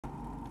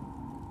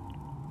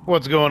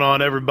What's going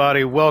on,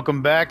 everybody?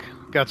 Welcome back.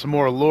 Got some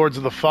more Lords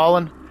of the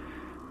Fallen.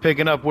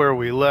 Picking up where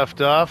we left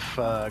off.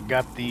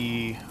 Got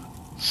the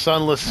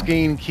Sunless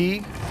Skein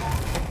key.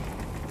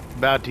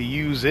 About to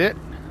use it.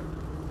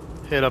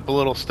 Hit up a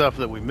little stuff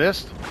that we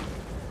missed.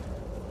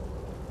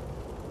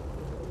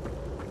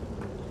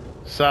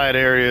 Side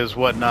areas,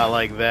 whatnot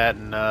like that,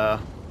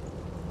 and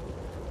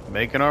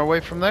making our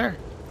way from there.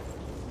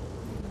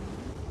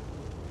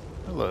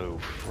 Hello,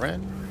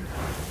 friend.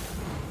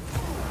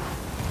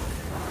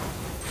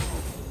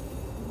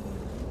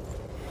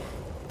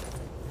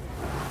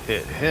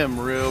 Hit him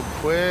real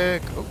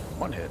quick. Oh,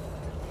 one hit.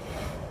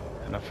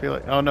 And I feel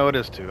like... Oh, no, it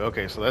is two.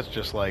 Okay, so that's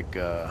just like...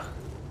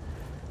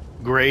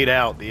 grayed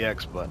out the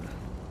X button.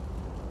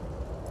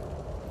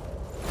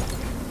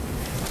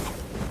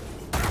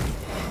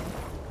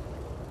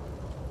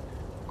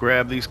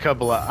 Grab these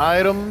couple of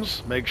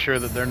items. Make sure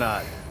that they're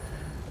not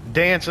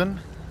dancing.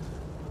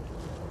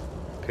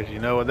 Because you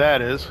know what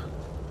that is.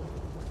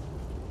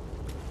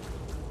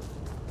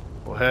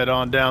 We'll head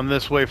on down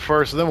this way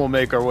first, then we'll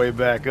make our way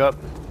back up.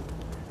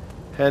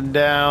 Heading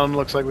down,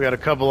 looks like we got a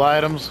couple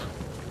items.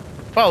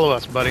 Follow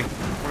us, buddy.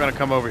 We're gonna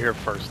come over here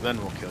first, then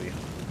we'll kill you.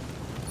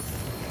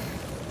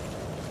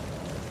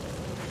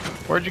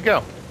 Where'd you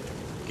go?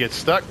 Get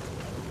stuck?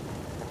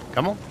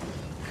 Come on.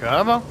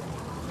 Come on.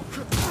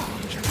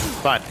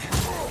 Fine.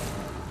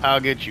 I'll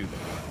get you.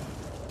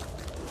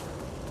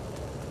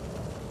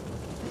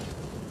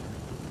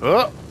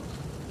 Oh!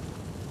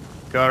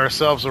 Got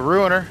ourselves a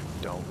ruiner.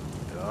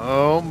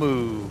 Don't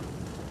move.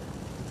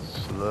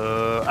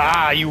 Slow.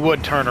 Ah, you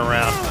would turn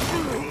around.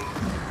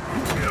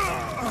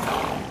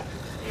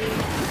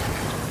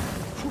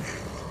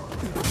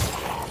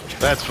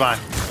 That's fine.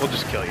 We'll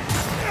just kill you.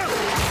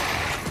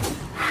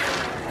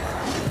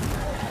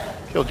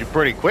 Killed you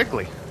pretty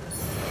quickly.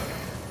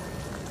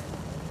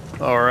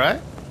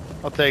 Alright.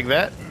 I'll take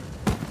that.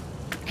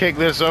 Kick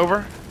this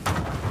over.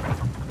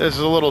 This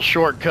is a little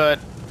shortcut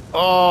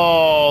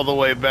all the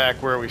way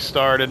back where we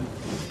started.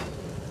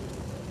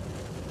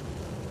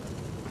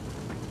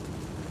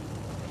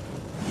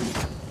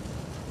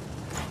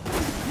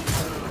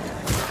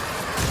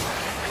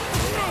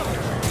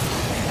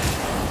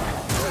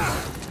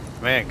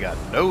 Man, got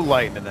no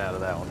lightning out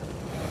of that one.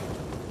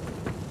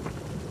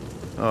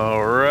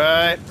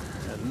 Alright.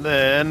 And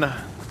then...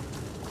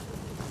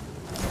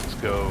 let's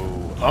go...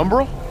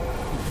 Umbral?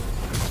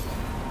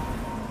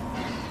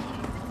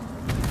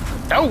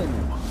 Oh!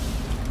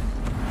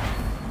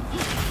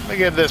 Let me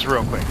get this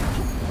real quick.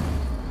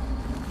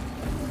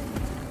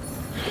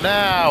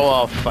 Now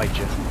I'll fight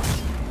you.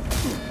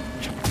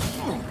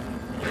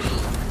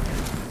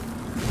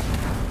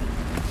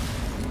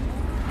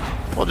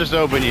 We'll just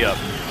open you up.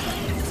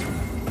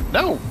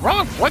 No,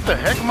 wrong. What the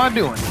heck am I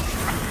doing?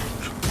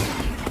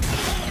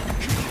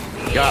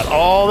 Got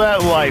all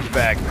that life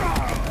back.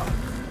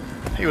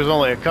 He was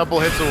only a couple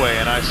hits away,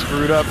 and I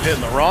screwed up hitting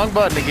the wrong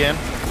button again.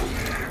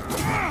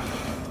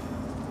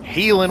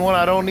 Healing when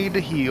I don't need to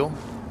heal.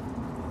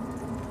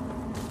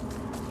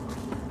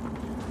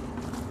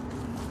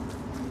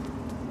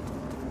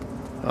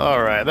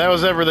 Alright, that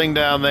was everything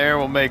down there.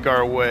 We'll make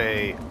our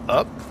way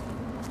up.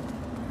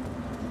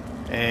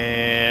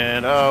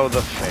 And, oh,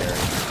 the ferry.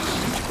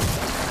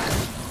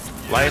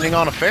 Lightning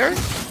on a ferry?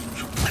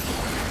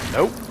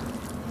 Nope.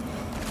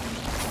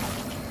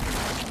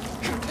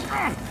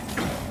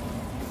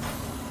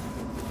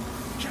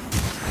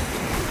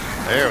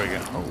 There we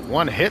go. Oh,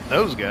 one hit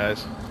those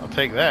guys. I'll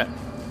take that.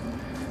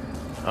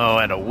 Oh,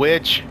 and a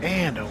witch.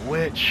 And a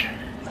witch.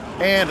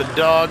 And a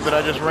dog that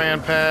I just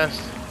ran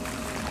past.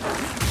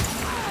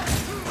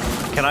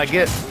 Can I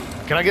get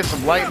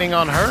some lightning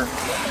on her?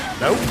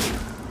 Nope.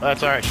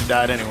 That's alright, she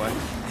died anyway.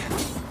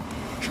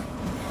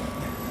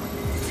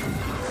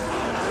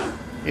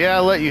 Yeah,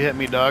 I'll let you hit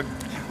me, dog.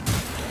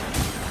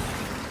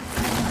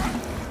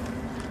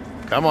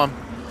 Come on.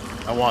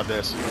 I want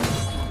this.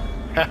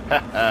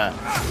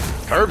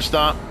 Curb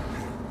stomp.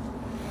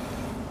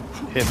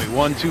 Hit me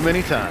one too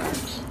many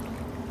times.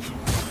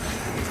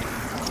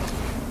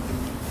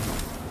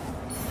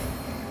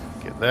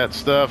 Get that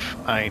stuff.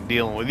 I ain't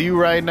dealing with you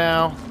right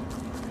now.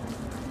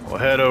 We'll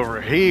head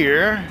over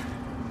here.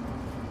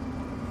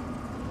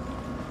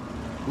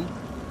 Ooh,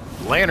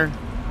 lantern.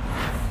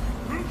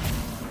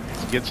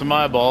 Get some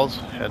eyeballs.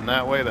 Heading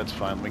that way, that's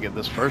fine. Let me get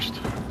this first.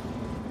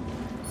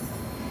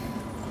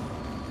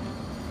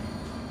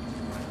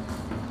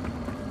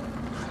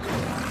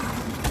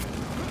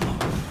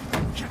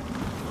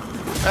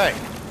 Hey.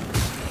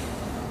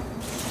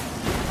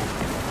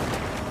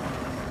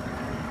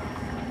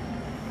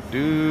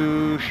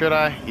 Should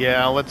I?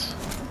 Yeah, let's...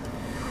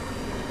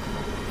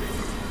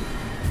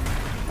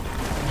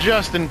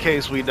 just in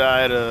case we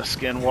die to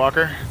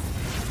Skinwalker.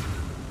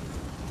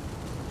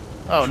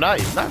 Oh, not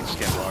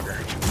Skinwalker.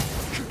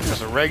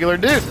 Just a regular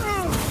dude.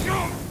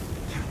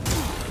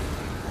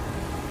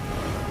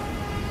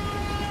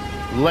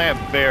 Lamp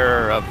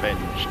bearer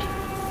avenged.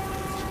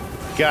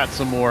 Got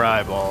some more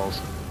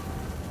eyeballs.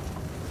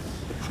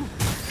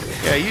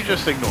 Yeah, you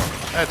just ignore me.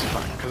 That's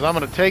fine, because I'm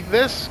going to take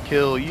this,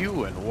 kill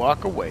you, and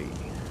walk away.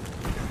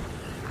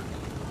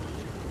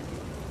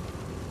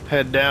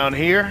 Head down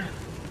here.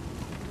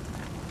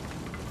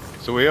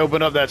 So we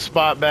opened up that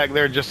spot back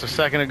there just a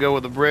second ago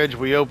with the bridge.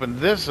 We opened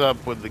this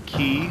up with the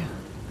key.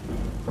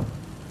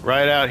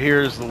 Right out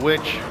here is the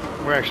witch.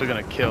 We're actually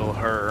going to kill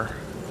her.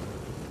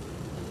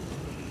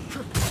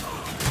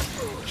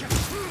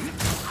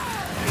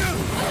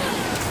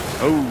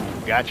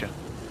 Oh, gotcha.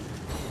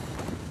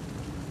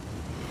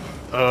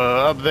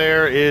 Up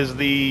there is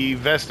the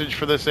vestige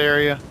for this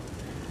area.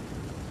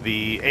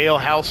 The ale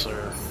house,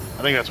 or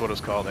I think that's what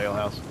it's called, ale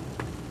house.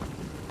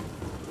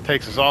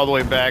 Takes us all the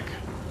way back.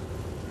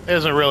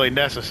 Isn't really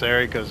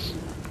necessary because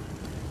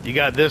you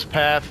got this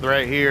path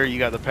right here. You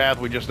got the path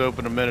we just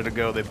opened a minute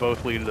ago. They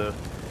both lead to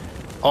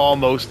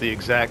almost the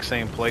exact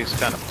same place.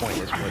 Kind of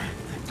pointless, but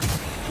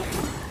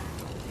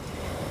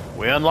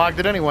we unlocked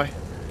it anyway.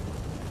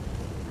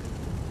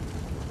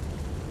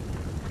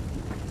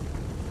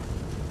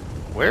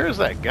 Where is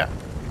that guy?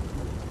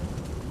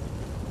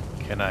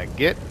 Can I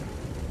get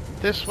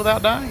this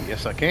without dying?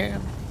 Yes, I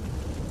can.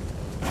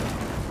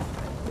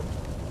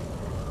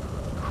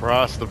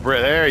 Cross the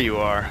bridge. There you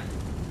are.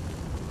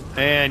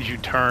 And you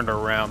turned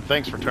around.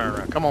 Thanks for turning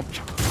around. Come on.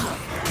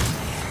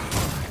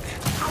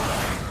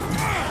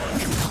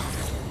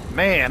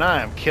 Man,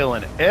 I am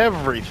killing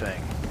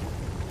everything.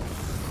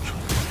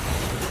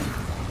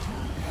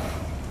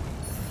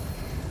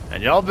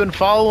 And y'all been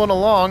following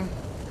along.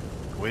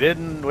 We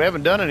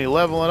haven't done any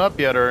leveling up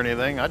yet or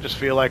anything. I just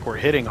feel like we're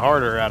hitting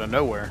harder out of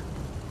nowhere.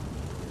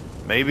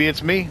 Maybe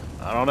it's me.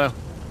 I don't know.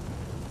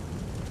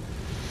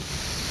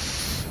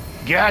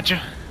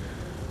 Gotcha.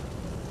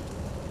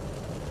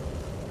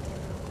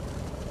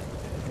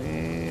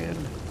 And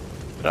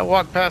did I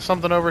walk past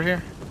something over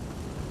here?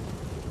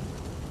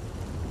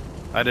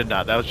 I did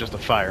not. That was just a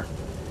fire.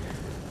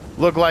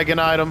 Looked like an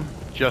item,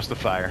 just a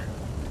fire.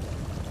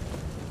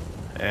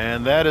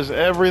 And that is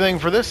everything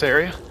for this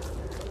area.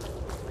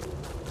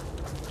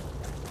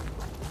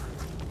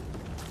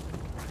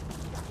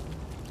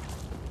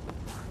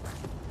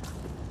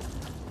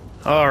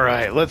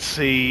 Alright, let's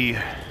see.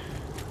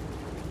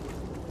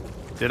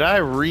 Did I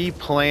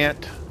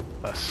replant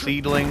a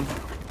seedling?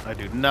 I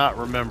do not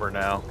remember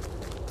now.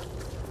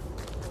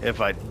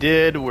 If I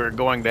did, we're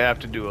going to have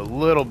to do a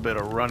little bit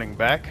of running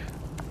back.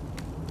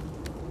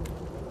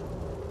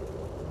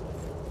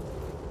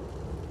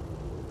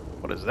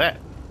 What is that?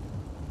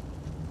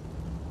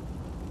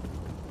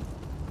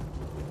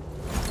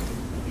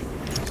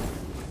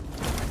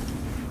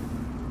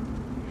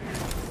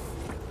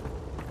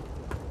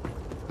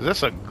 Is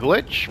this a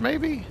glitch,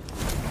 maybe?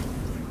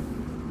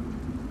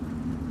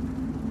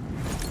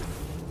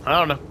 I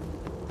don't know.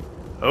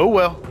 Oh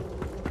well.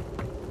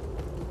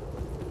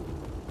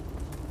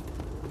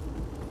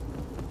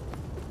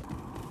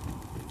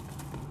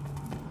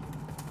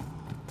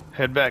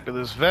 Head back to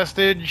this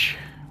vestige.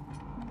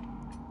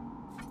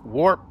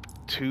 Warp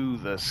to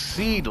the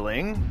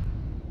seedling.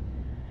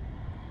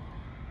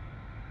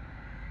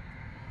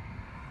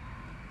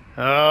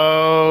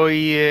 Oh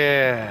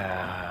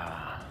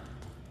yeah.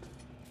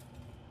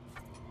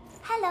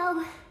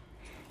 Hello.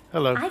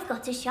 Hello. I've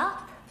got a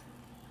shop.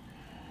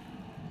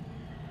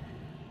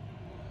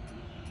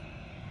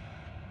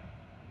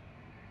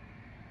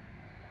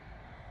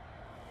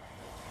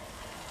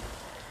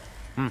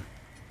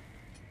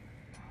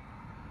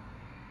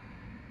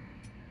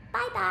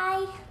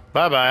 Bye-bye.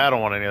 Bye-bye. I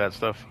don't want any of that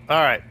stuff.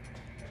 Alright.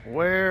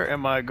 Where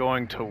am I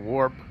going to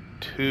warp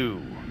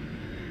to?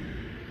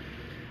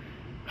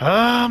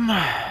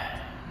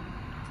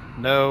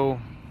 No.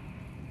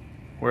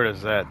 Where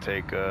does that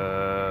take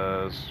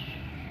us?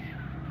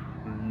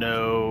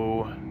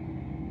 No.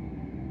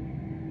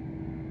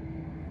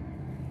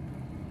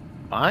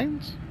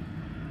 Mines?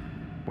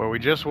 Where we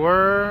just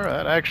were?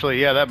 That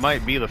actually, yeah, that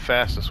might be the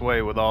fastest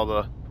way with all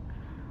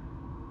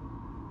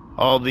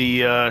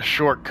the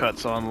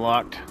shortcuts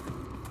unlocked.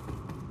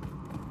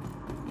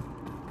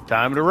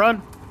 Time to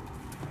run.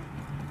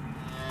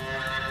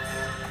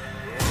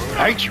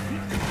 Right.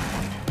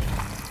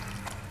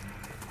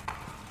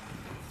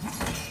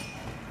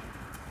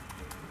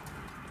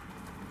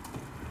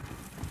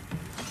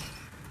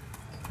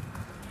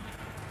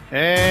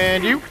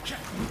 And you.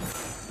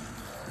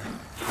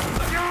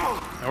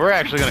 And we're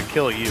actually going to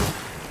kill you.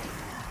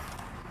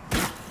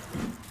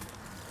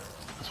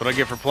 That's what I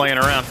get for playing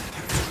around.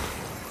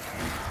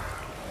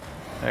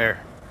 There.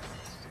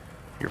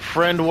 Your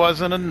friend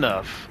wasn't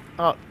enough.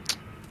 Oh.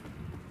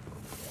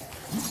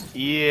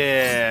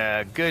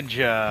 Yeah, good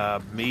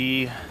job,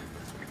 me.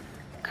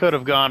 Could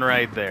have gone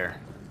right there.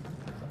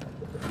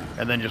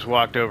 And then just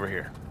walked over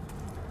here.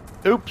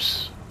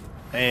 Oops.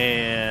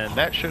 And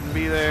that shouldn't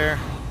be there.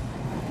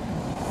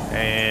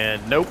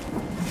 And nope.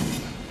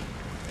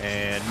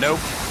 And nope.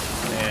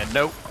 And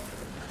nope.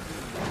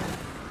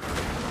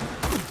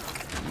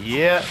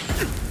 Yeah.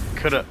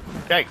 Coulda.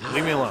 Hey,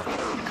 leave me alone.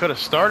 Could have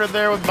started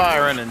there with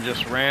Byron and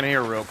just ran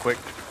here real quick.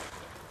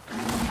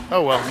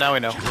 Oh well, now we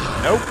know.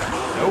 Nope.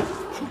 Nope.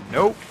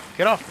 Nope.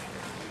 Get off.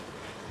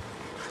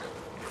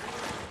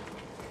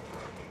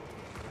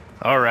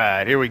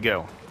 Alright, here we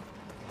go.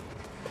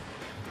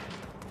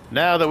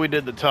 Now that we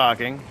did the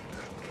talking,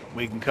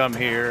 we can come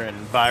here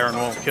and Byron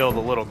won't kill the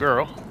little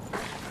girl.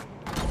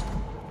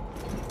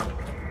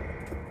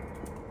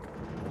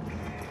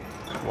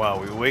 While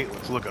we wait,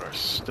 let's look at our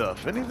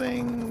stuff.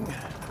 Anything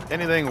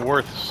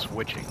worth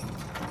switching?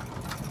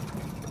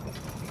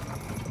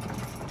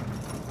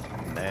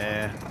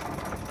 Nah.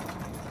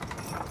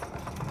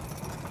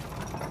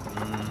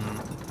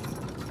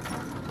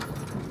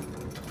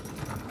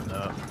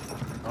 No.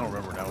 I don't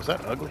remember now. Was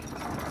that ugly?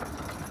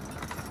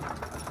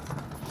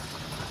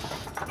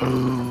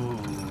 Ooh.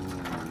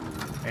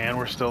 And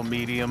we're still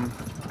medium.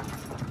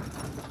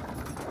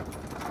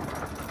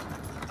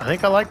 I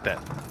think I like that.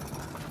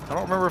 I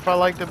don't remember if I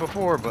liked it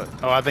before, but...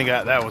 Oh, I think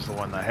that was the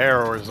one. The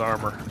Harrower's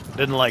armor.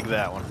 Didn't like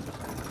that one.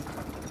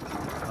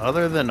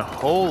 Other than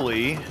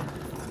Holy,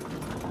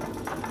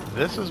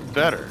 this is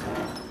better.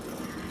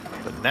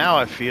 But now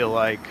I feel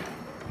like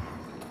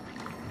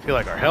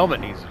our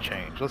helmet needs to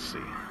change. Let's see.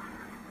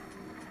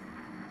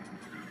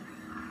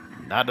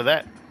 Not to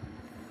that.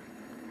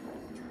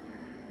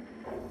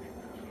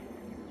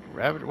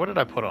 What did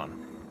I put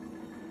on?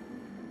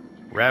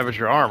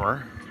 Ravager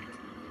armor.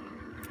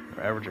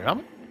 Ravager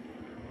helmet?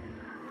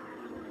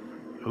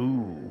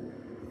 Ooh.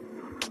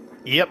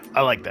 Yep,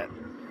 I like that.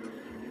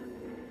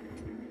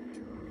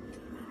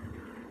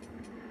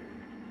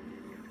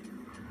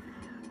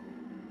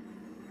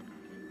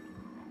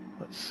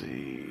 Let's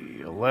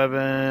see. 11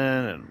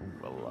 and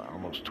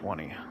almost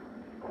 20.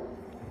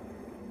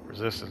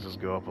 Resistances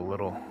go up a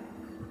little.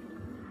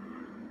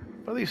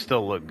 But these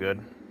still look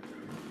good.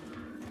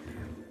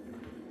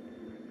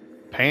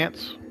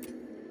 Pants?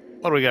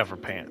 What do we got for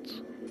pants?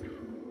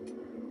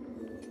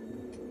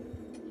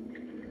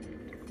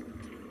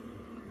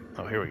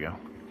 Oh, here we go.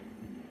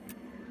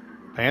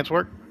 Pants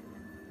work?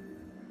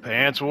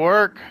 Pants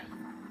work!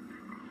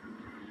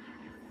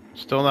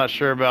 Still not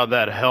sure about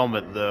that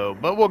helmet, though,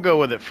 but we'll go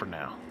with it for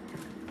now.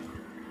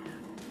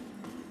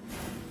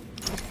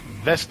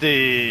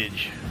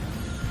 Vestige!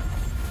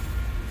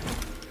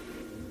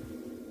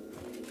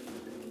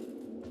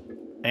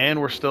 And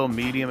we're still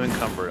medium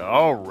encumbered.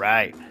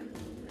 Alright.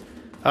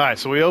 Alright,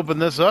 so we open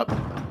this up.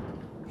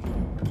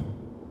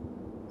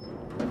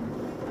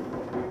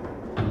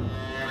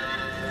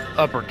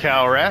 Upper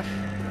Calrath.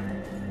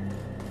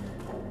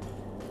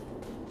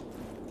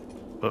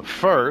 But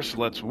first,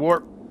 let's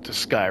warp to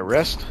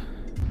Skyrest.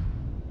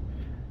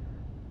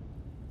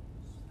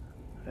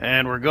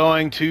 And we're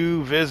going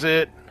to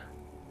visit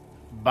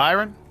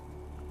Byron.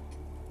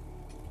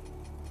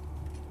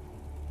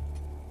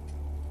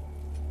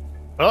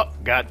 Oh,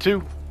 got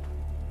two.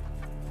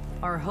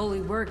 Our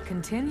holy work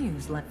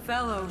continues,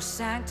 fellow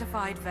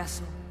sanctified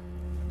vessel.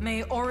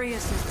 May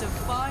Aureus'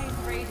 divine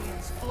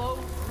radiance flow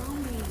through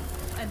me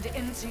and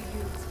into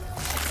you.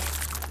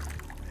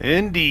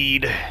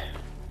 Indeed.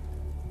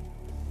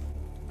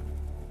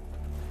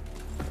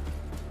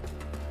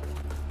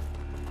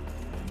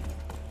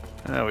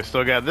 Oh, we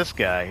still got this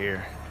guy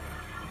here.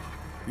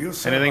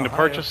 Anything to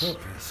purchase?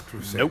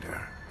 Purpose, nope.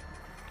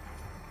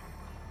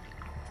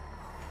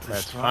 To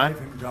That's strive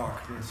fine. in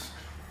darkness,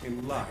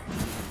 in light.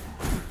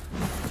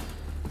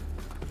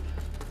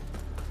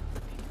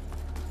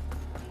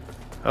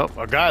 Oh,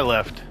 a guy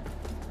left.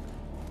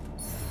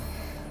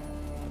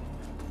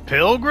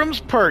 Pilgrims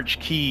Perch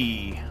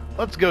key.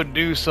 Let's go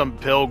do some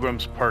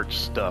Pilgrims Perch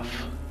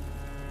stuff.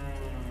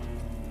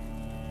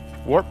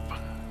 Warp.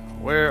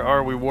 Where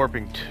are we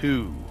warping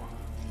to?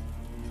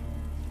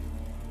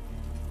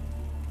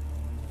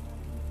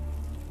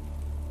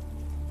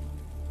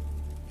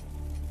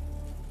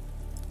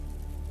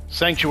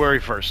 Sanctuary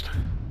first.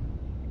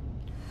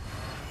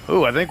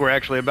 Ooh, I think we're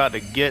actually about to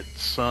get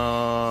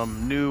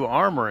some new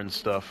armor and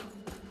stuff.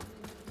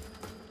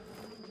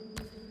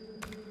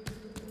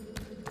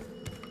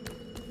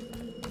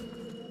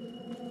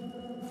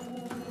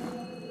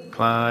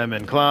 Climb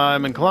and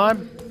climb and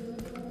climb.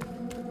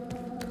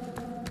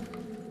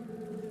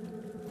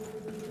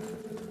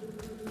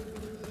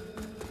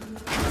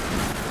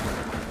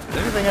 Did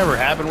anything ever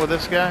happen with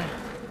this guy?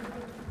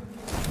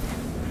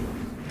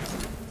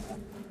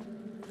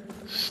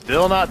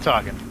 Still not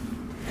talking.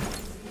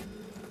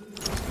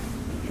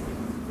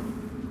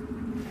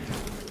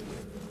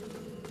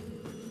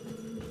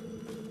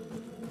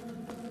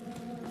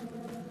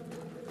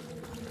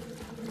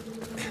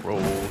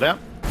 Roll down.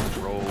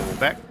 Roll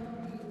back.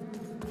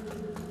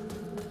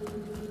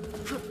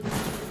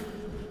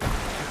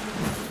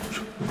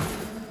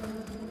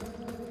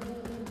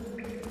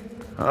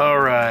 All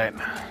right.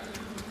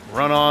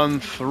 Run on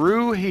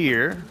through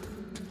here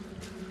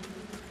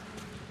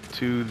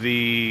to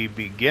the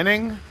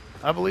beginning,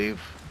 I believe,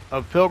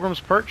 of Pilgrims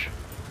Perch.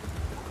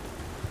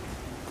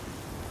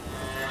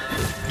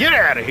 Get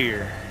out of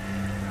here!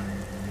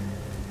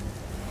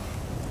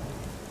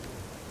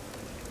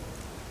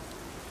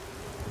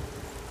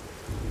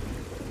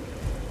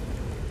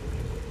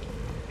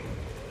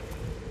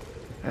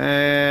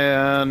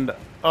 And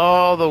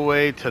all the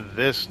way to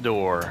this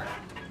door.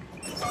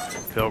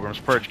 Pilgrim's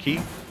Perch key.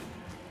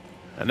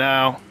 And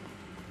now,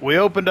 we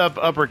opened up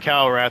Upper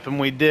Calrath, and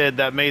we did.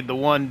 That made the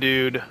one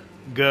dude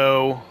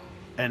go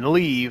and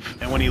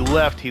leave. And when he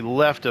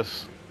left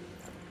us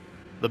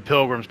the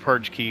Pilgrims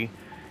Perch key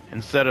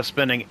instead of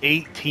spending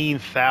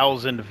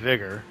 18,000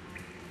 vigor.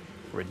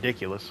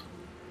 Ridiculous.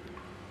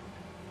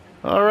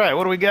 All right,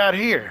 what do we got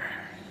here?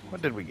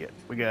 What did we get?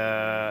 We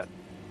got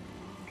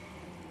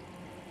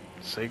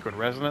Sacred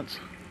Resonance.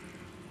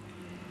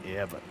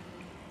 Yeah, but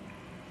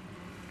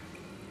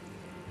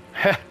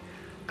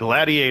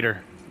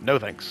Gladiator. No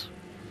thanks.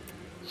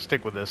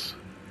 Stick with this.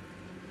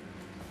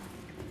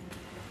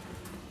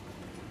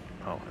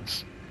 Oh,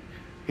 it's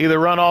either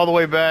run all the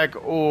way back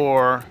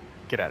or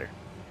get out of here.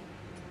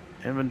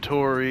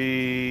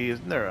 Inventory.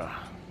 Isn't there a...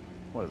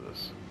 What is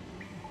this?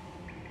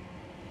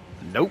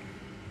 Nope.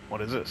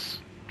 What is this?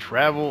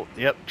 Travel.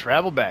 Yep,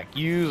 travel back.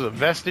 Use a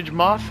vestige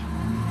moth.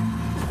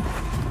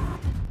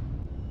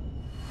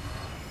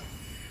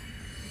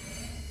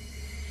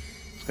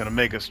 It's going to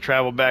make us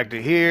travel back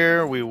to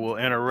here. We will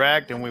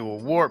interact and we will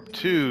warp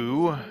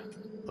to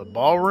the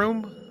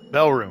ballroom?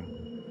 Bellroom.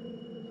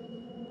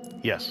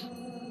 Yes.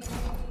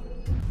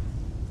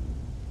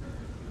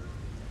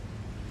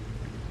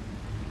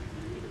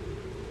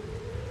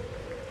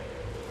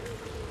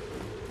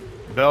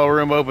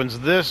 Bellroom opens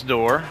this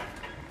door,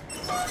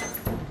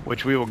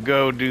 which we will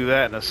go do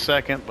that in a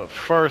second, but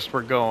first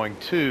we're going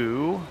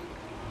to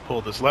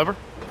pull this lever,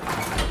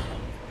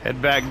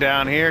 head back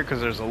down here because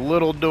there's a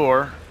little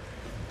door.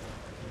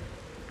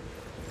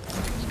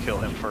 Let's kill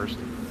him first.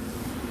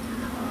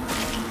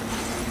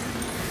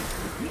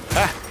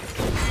 Ah!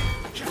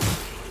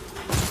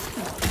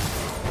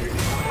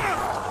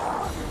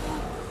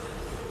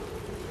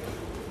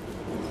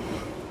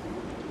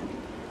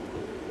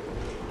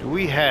 Do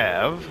we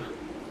have...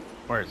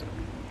 Where is it?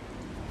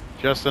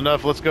 Just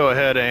enough. Let's go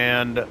ahead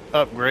and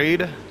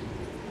upgrade.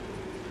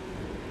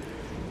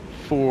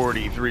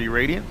 43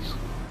 radiance.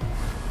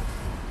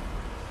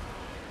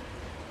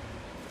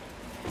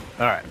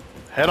 Alright.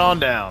 Head on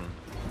down.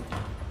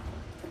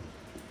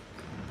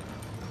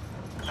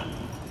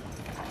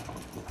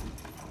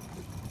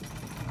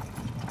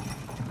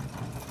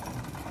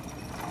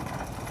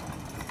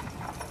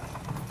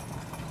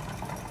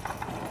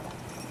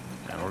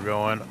 And we're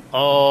going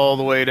all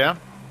the way down.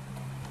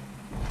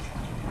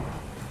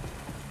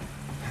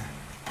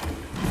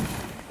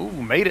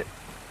 Ooh, made it.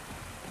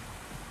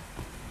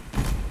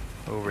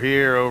 Over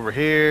here, over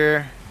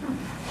here.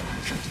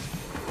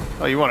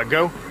 Oh, you want to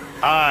go?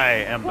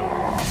 I am the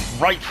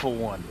rightful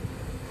one.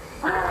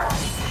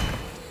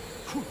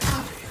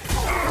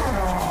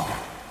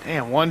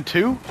 Damn,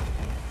 1-2?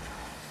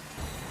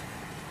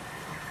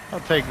 I'll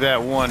take that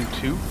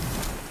 1-2.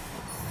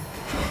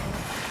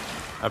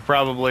 I've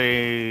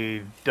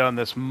probably done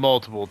this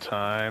multiple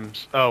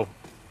times. Oh.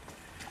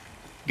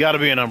 Gotta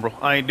be an umbral.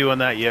 I ain't doing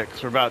that yet,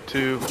 because we're about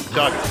to...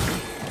 Doug,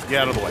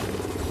 get out of the way.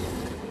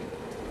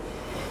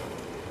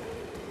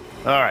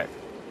 Alright.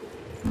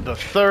 The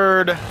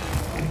third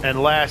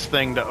and last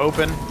thing to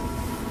open.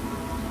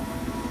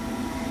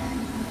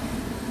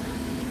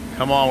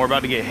 Come on, we're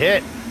about to get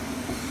hit.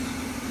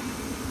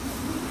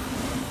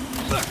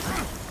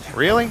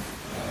 Really?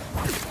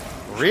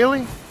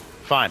 Really?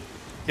 Fine.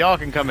 Y'all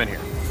can come in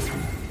here.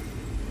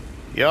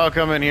 Y'all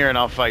come in here and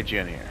I'll fight you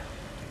in here.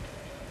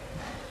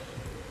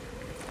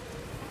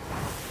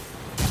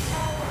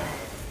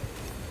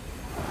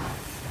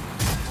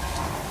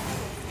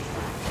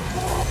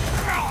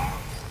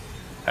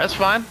 That's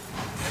fine.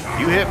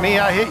 You hit me,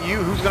 I hit you.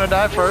 Who's gonna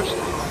die first?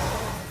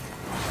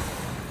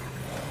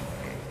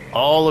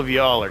 All of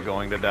y'all are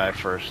going to die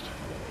first.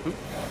 Oop,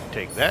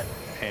 take that,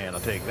 and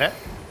I'll take that.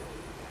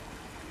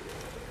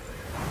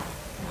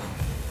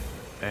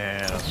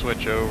 And I'll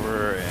switch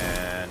over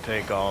and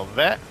take all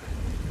that.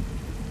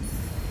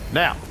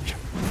 Now,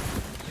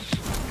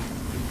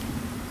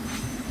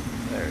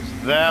 there's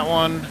that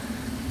one.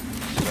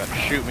 You gotta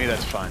shoot me,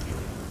 that's fine.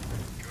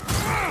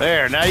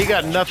 There, now you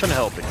got nothing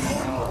helping.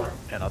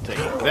 And I'll take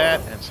that,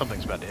 and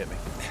something's about to hit me.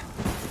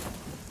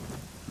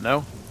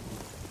 No?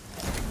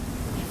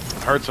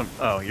 Heard some...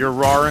 Oh, you're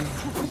roaring,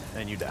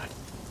 and you die.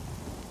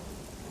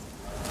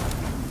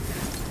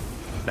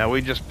 Now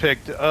we just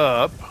picked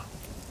up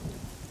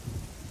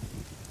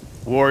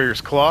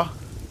Warrior's Claw.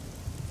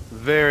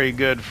 Very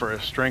good for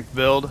a strength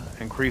build.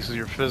 Increases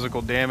your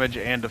physical damage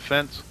and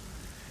defense.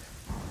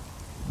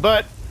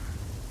 But...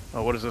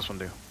 Oh, what does this one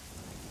do?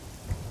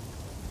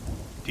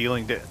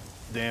 Dealing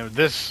damage.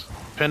 This...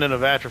 Pendant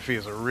of Atrophy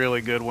is a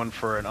really good one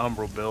for an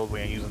Umbral build. We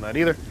ain't using that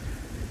either.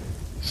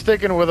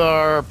 Sticking with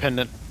our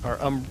pendant, our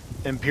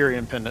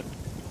Empyrean pendant.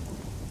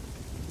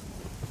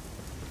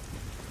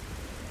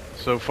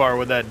 So far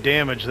with that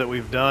damage that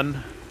we've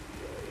done,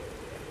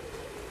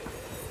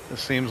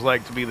 this seems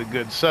like to be the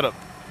good setup.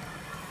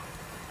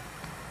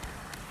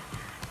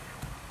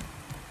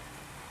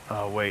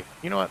 Oh wait,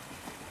 you know what?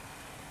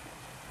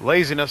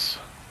 Laziness.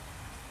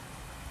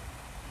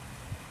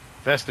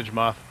 Vestige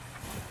Moth.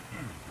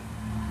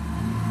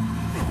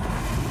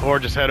 Or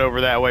just head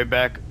over that way,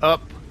 back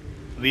up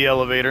the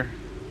elevator.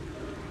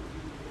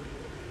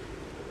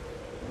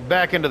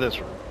 Back into this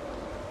room.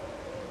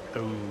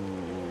 Ooh.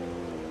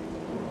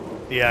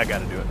 Yeah, I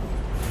gotta do it.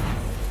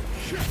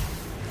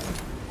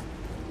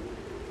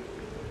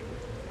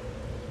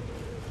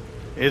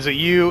 Is it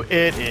you?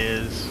 It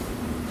is.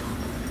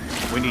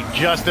 We need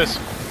justice.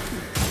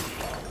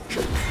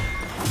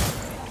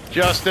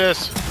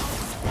 Justice.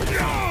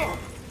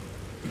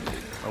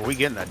 Are we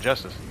getting that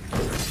justice?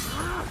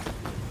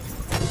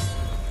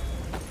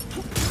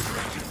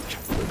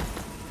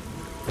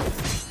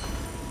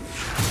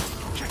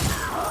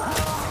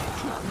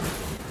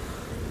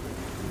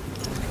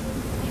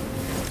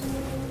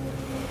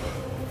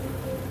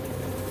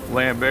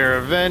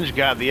 Lambert Revenge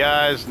got the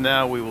eyes.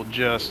 Now we will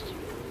just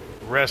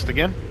rest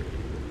again.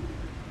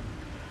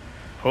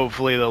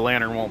 Hopefully the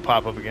lantern won't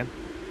pop up again.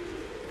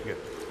 Good.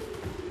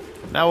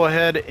 Now we'll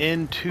head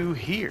into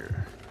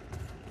here.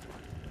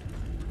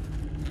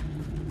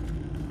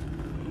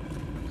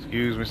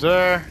 Excuse me,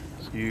 sir.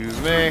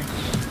 Excuse me.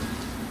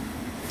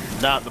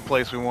 Not the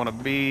place we want to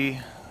be.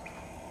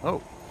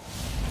 Oh.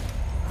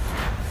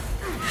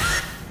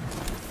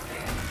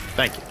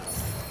 Thank you.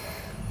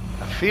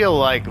 I feel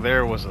like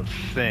there was a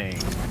thing.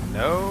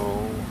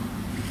 No.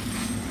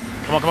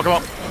 Come on, come on, come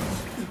on.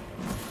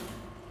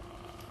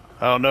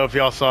 I don't know if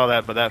y'all saw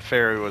that, but that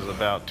fairy was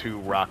about to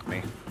rock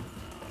me.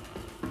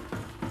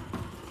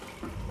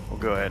 We'll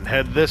go ahead and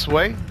head this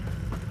way.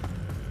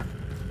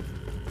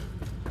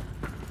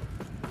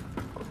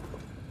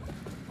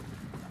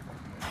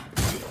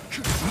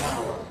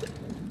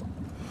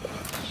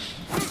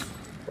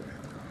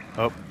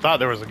 Oh, thought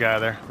there was a guy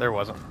there. There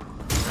wasn't.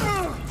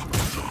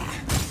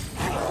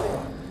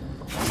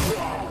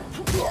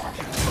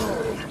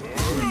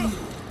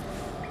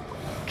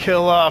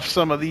 Kill off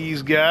some of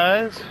these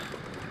guys.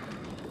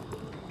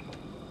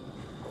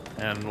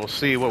 And we'll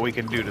see what we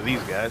can do to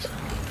these guys.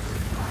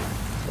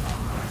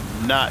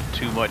 Not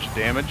too much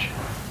damage.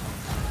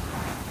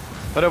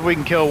 But if we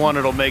can kill one,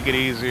 it'll make it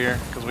easier.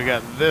 Because we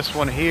got this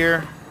one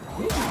here.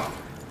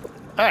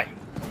 Hey!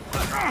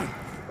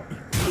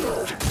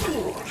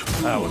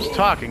 I was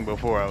talking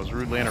before I was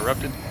rudely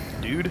interrupted,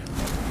 dude.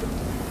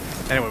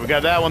 Anyway, we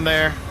got that one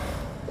there.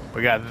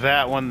 We got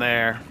that one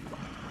there.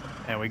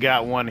 And we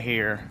got one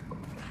here.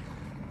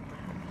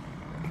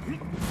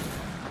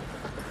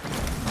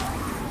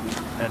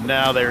 And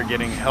now they're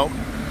getting help.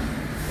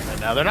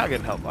 And now they're not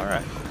getting help.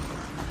 Alright.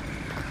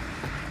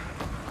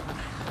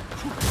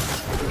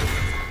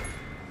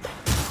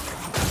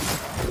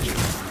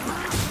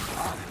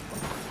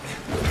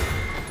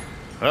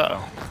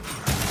 Uh-oh.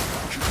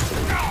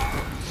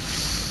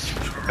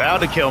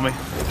 About to kill me.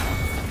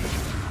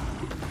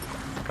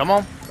 Come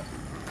on.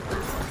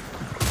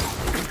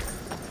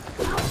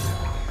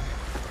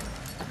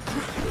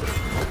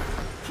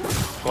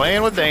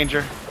 Playing with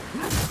danger.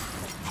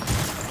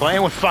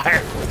 Playing with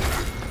fire.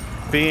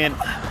 Being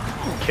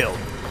killed.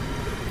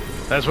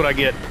 That's what I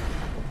get.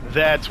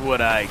 That's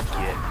what I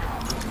get.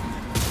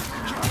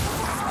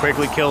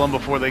 Quickly kill them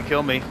before they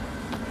kill me.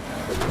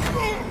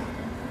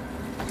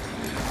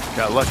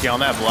 Got lucky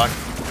on that block.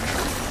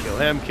 Kill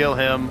him, kill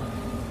him.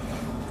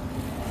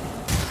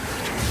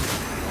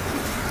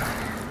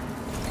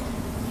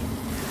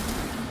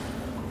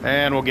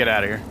 And we'll get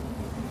out of here.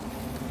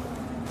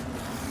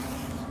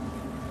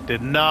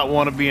 Did not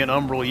want to be an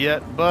Umbral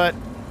yet, but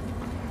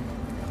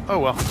oh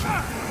well.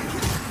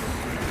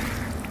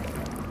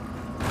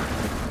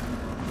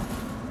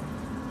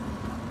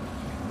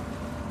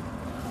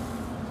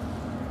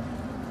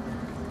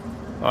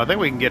 Oh, I think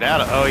we can get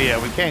out of... Oh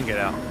yeah, we can get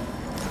out.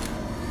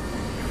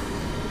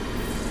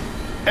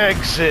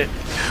 Exit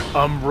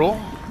Umbral.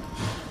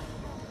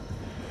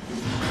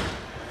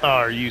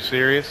 Are you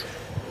serious?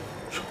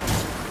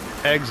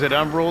 Exit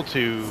Umbral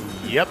to...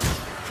 Yep.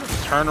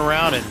 Turn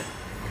around and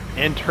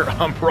enter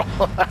Umbral.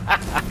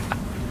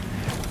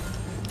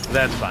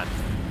 That's fine.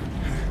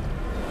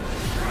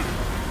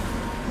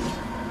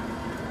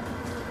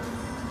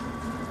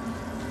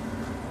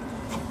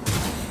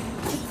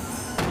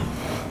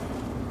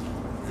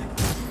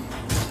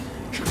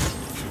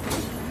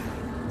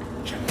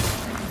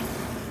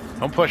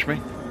 Don't push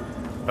me.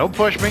 Don't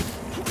push me.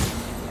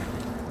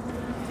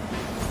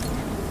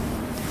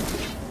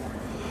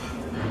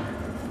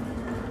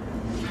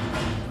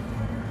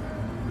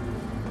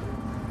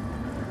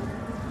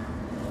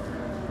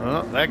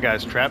 Oh, that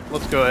guy's trapped.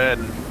 Let's go ahead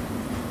and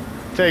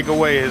take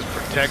away his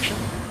protection.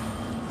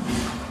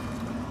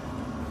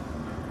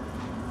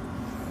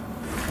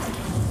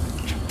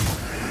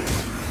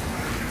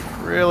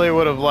 Really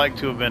would have liked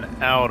to have been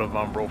out of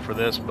Umbral for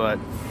this, but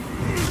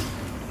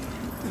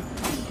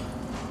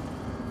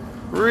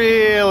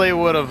really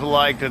would have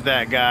liked that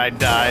that guy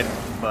died,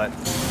 but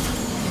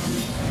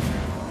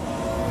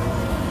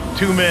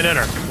 2 men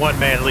enter, 1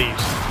 man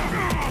leaves.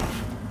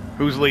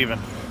 Who's leaving?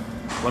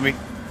 Let me...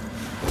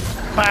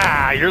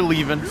 Ah, you're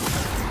leaving.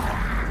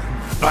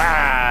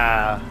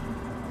 Ah.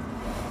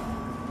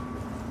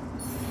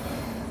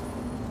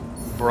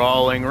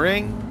 Brawling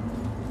ring.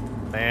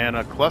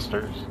 Mana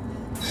clusters.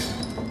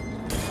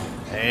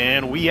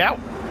 And we out.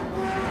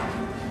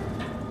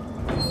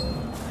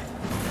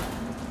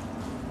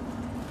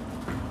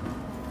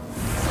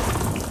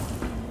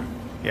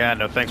 Yeah,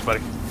 no thanks,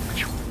 buddy.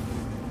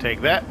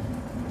 Take that.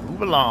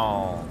 Move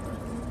along.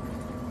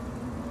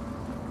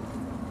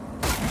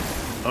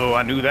 Oh,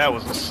 I knew that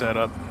was a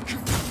setup.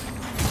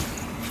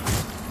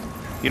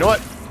 You know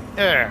what?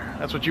 There.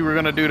 That's what you were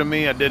gonna do to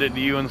me. I did it to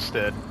you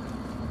instead.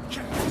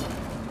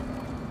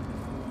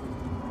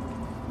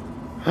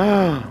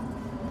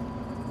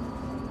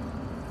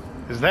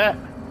 Is that...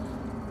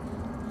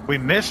 We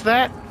missed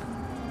that?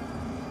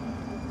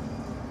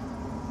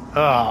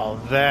 Oh,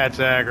 that's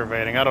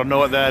aggravating. I don't know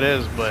what that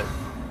is, but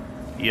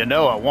you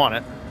know I want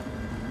it.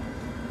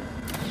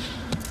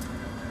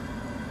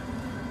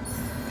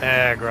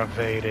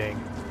 Aggravating.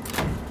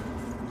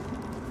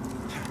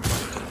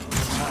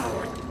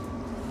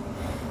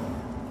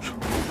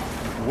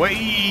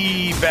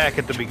 Way back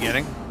at the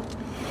beginning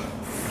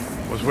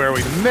was where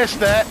we missed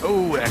that.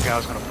 Oh, that guy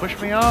was gonna push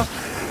me off.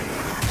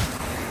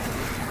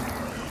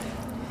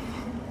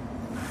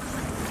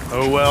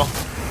 Oh well.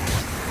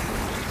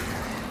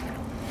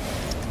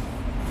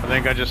 I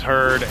think I just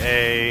heard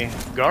a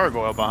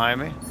gargoyle behind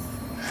me.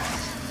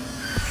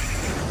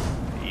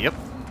 Yep.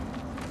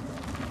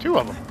 2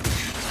 of them.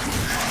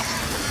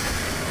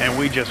 And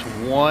we just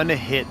one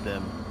hit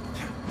them.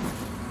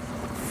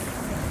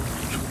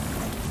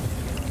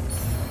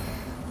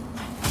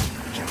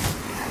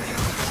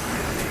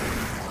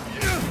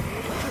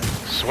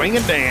 Swing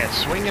and dance,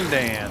 swing and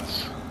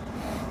dance.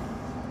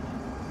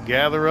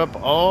 Gather up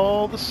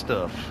all the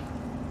stuff.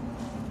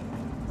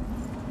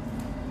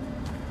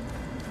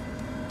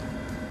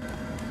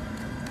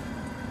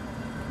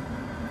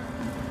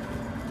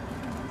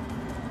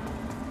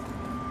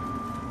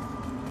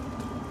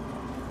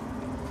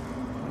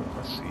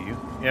 Let's see you.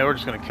 Yeah, we're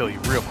just gonna kill you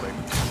real quick.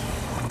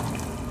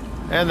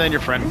 And then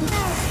your friend.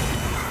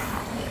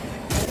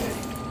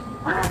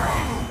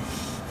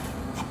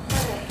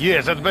 Yeah,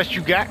 is that the best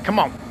you got? Come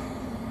on.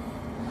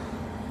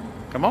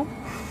 Come on.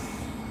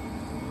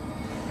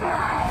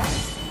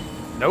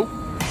 Nope.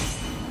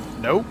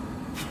 Nope.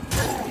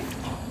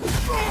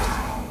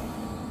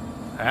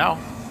 Ow.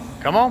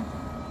 Come on.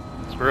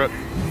 Screw it.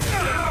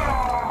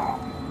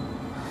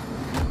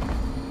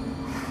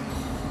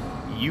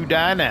 You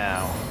die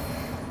now.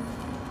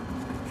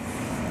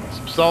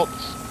 Some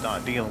salts.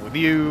 Not dealing with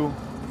you.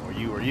 Or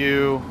you or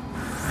you.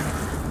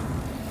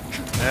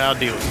 Yeah, I'll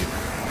deal with you.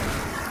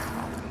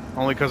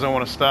 Only because I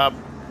want to stop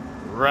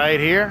right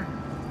here.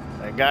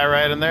 That guy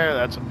right in there,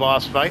 that's a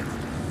boss fight.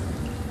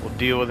 We'll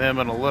deal with him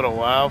in a little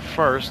while.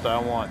 First, I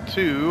want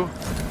to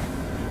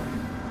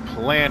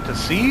plant a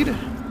seed.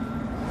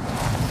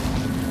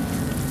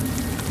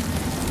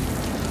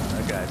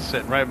 That guy's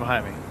sitting right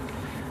behind me.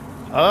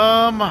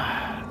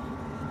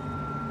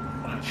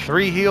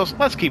 3 heals.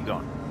 Let's keep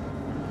going.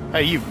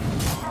 Hey, you.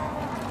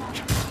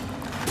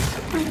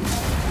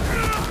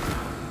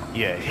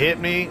 You hit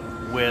me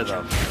with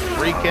a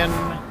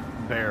freaking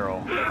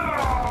barrel.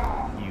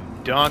 You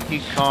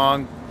Donkey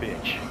Kong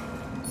bitch.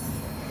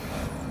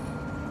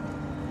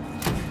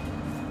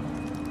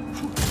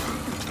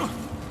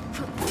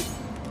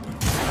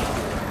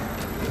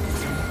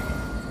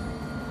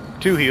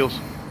 Two heals.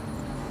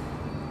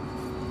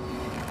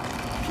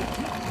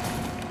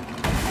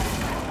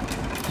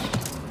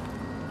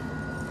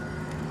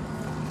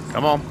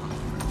 Come on.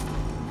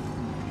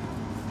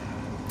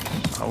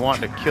 I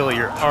want to kill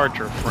your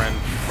archer friend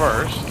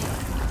first.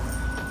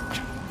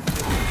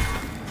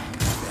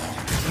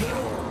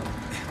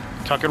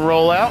 Tuck and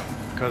roll out,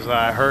 because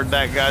I heard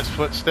that guy's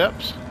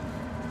footsteps.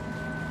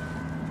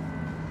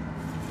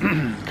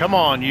 Come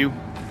on, you.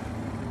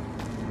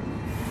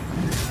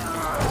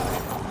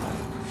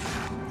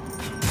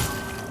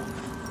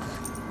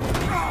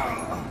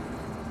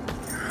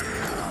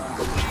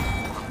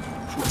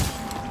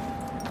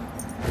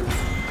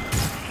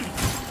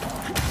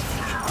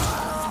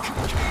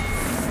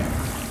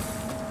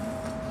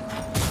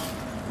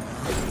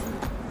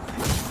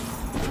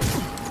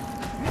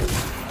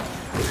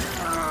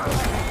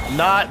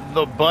 Not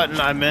the button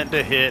I meant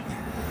to hit.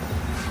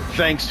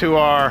 Thanks to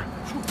our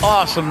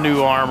awesome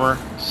new armor.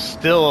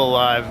 Still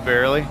alive,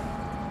 barely.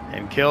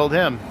 And killed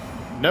him.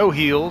 No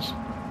heals.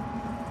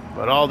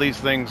 But all these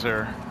things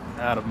are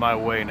out of my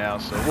way now,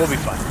 so we'll be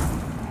fine.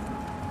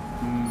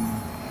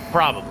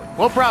 Probably.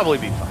 We'll probably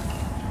be fine.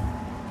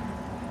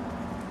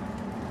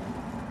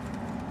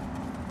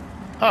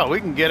 Oh, we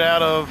can get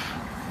out of...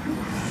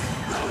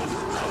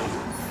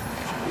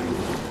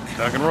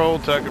 tuck and roll,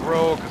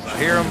 because I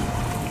hear them.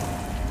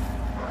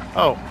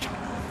 Oh,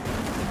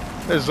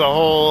 there's a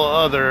whole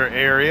other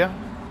area.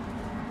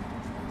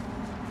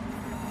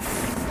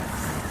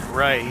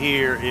 Right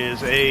here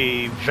is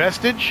a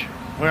vestige.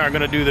 We aren't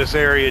going to do this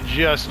area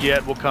just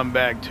yet. We'll come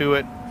back to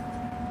it.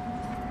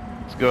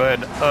 Let's go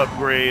ahead and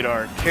upgrade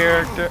our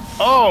character.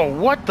 Oh,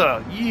 what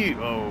the?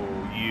 You.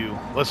 Oh, you.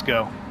 Let's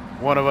go.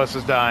 One of us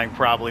is dying,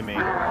 probably me.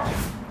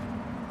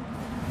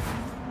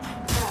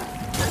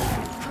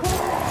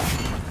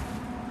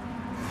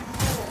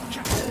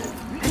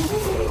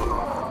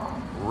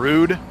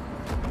 Rude.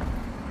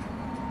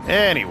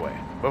 Anyway,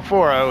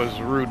 before I was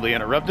rudely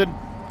interrupted,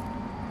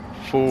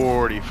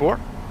 44.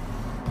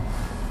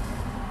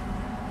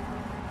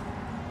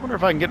 Wonder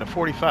if I can get to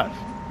 45.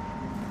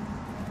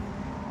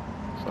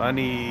 So I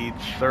need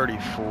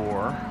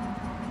 34.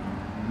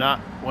 Not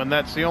when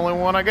that's the only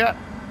one I got.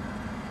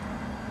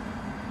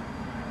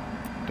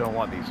 Don't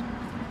want these.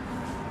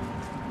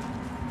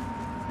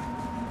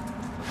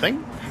 A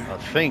thing? A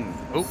thing.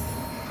 Oh,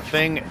 a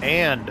thing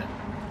and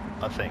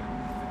a thing.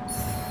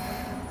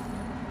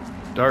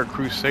 Dark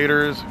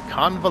Crusaders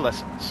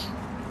Convalescence.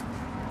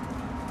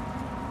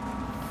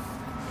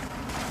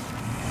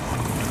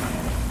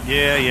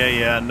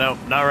 Yeah. No,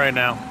 not right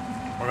now.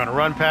 We're gonna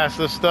run past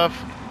this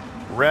stuff,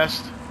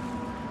 rest,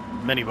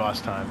 mini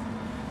boss time.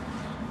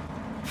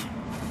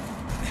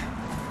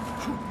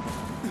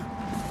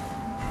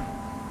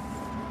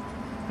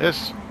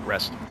 This,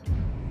 rest.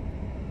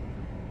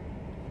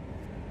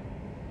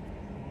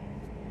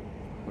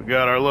 We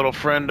got our little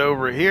friend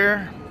over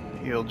here.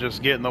 He'll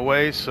just get in the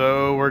way,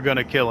 so we're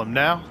gonna kill him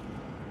now.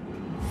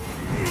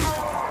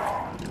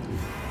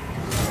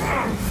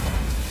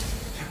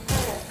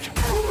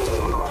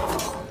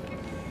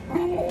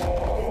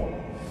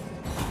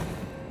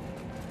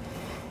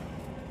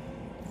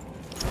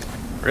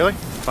 Really?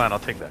 Fine, I'll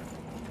take that.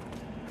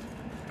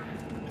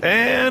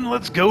 And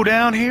let's go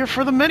down here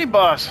for the mini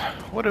boss.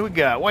 What do we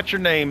got? What's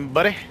your name,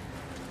 buddy?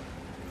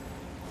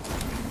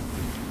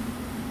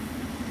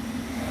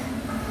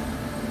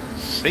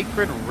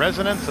 Sacred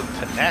Resonance of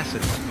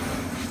Tenacity.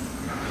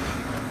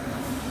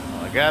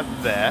 Well, I got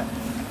that.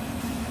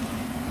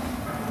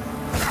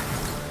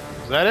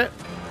 Is that it?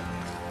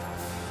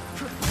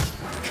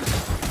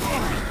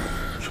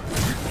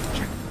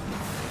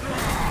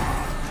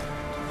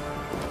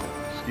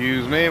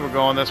 Excuse me, we're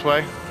going this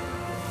way.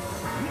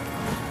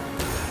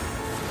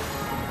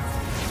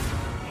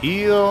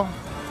 Heal.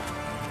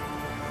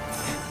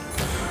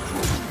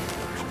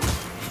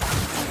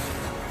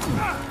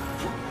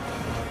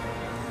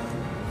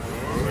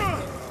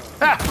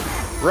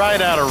 Ha! Right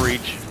out of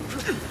reach.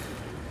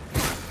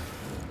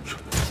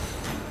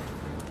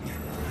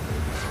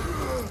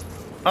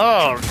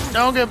 Oh,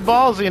 don't get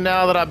ballsy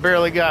now that I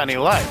barely got any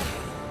life.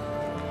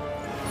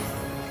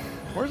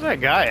 Where's that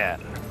guy at?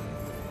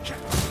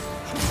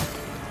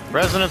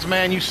 Resonance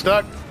man, you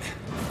stuck?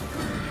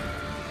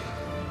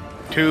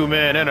 2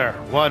 men enter,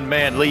 1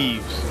 man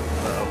leaves.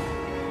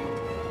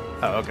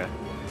 Oh, okay.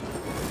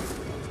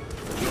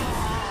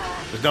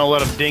 Just don't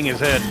let him ding his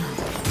head.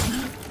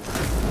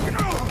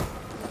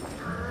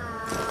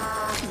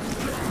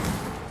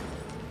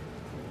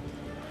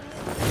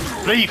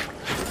 Leave!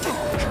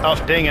 Oh,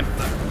 dang it.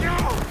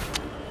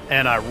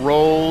 And I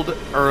rolled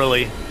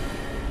early.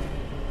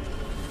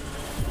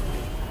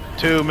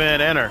 2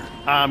 men enter.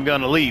 I'm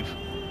gonna leave.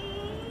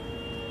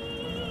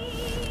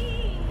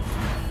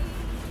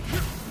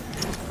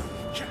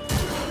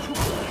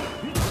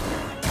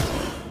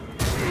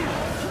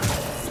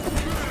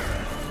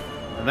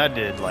 And that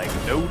did, like,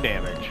 no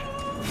damage.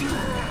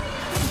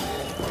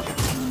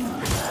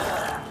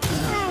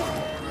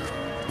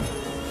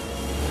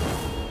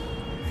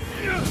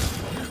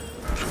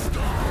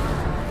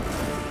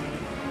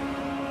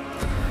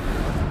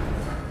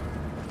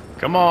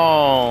 Come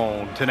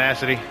on,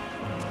 tenacity.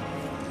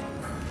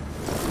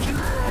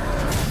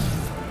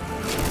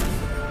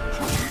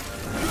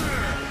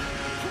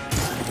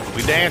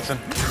 We dancing.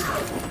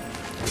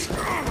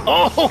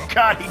 Oh,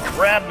 God, he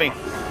grabbed me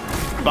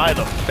by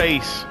the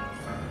face.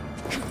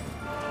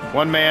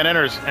 1 man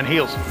enters and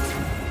heals.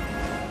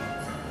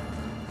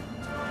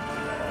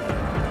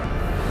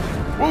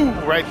 Woo!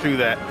 Right through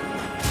that.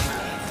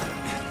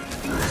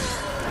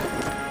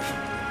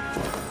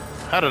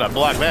 How did I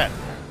block that?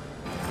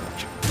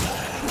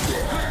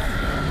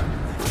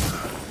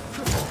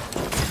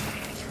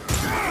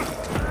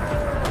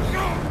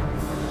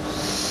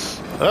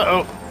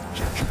 Uh-oh.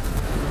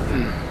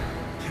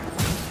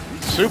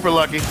 Super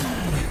lucky.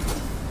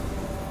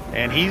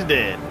 And he's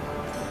dead.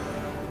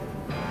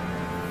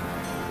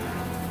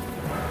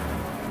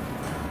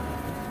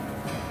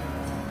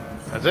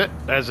 That's it?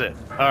 That's it.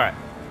 Alright.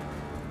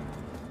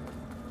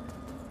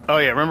 Oh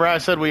yeah, remember I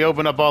said we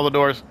open up all the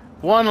doors?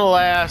 One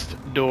last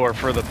door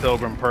for the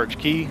Pilgrim Perch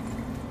key.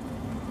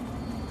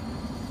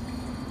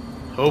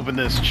 Open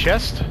this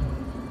chest.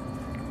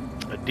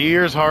 A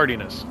deer's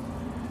hardiness.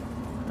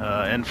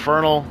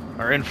 Inferno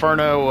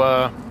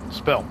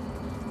spell.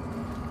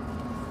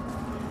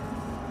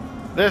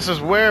 This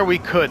is where we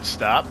could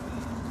stop.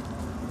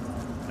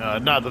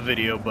 Not the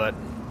video, but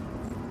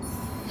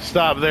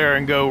stop there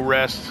and go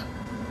rest.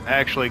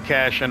 Actually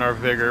cash in our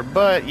vigor,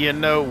 but you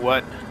know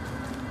what?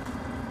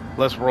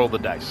 Let's roll the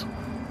dice.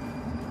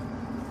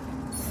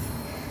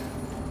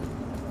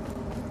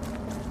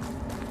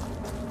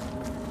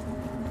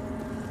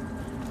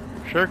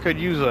 Sure could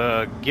use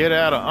a get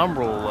out of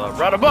Umbral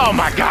right above. Oh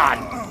my God!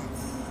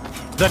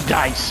 The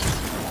dice.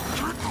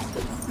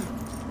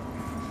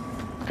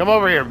 Come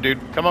over here, dude.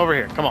 Come over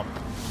here. Come on.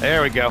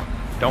 There we go.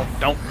 Don't.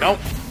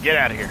 Get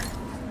out of here.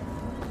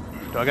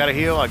 Do I gotta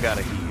heal? I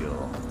gotta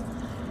heal.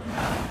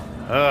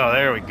 Oh,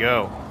 there we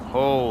go.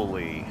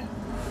 Holy.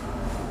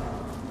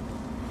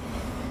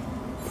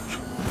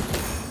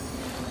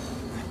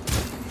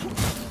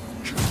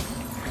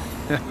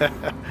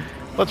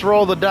 Let's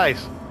roll the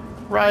dice.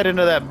 Right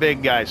into that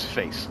big guy's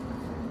face.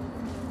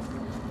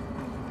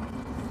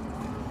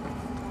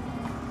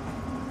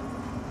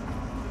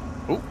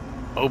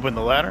 open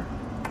the ladder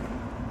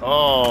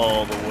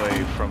all the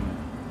way from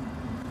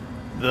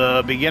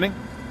the beginning.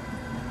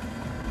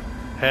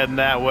 Heading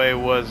that way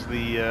was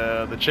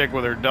the chick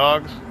with her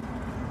dogs.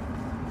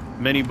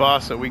 Mini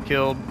boss that we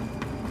killed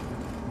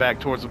back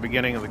towards the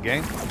beginning of the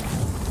game.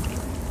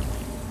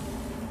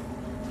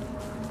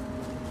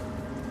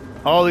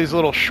 All these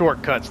little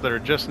shortcuts that are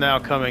just now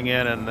coming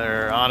in, and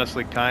they're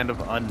honestly kind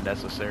of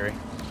unnecessary.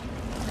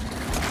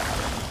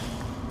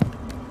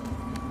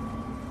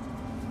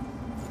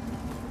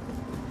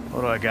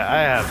 What do I got?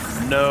 I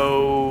have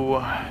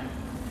no...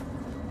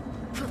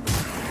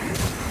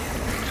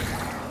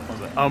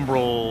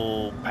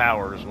 Umbral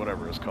powers,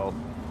 whatever it's called.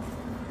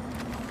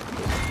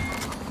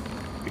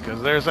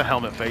 Because there's a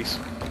helmet face.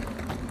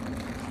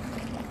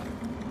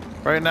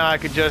 Right now I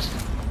could just...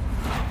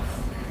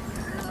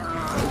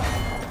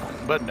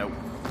 But no.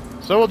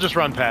 So we'll just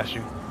run past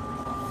you.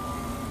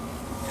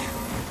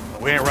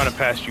 We ain't running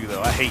past you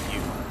though. I hate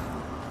you.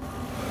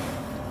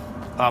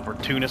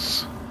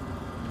 Opportunists.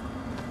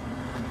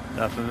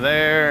 Nothing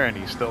there, and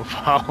he's still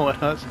following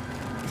us.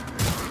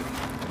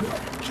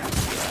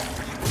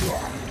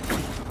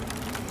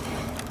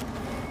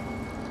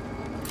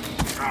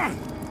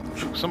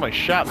 Somebody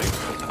shot me.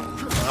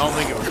 I don't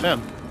think it was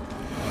him.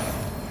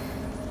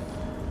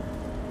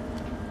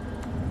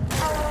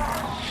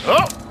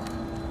 Oh!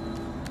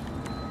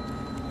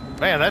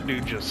 Man, that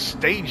dude just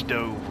stage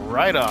dove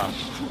right off.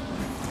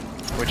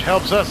 Which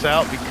helps us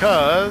out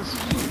because...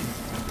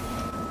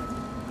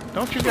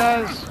 Don't you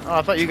guys... Oh,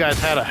 I thought you guys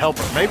had a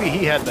helper. Maybe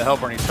he had the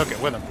helper and he took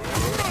it with him.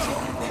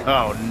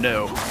 Oh,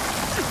 no.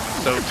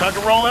 So, tuck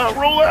and roll out,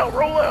 roll out,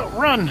 roll out,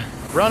 run!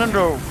 Run and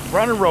roll,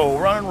 run and roll,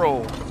 run and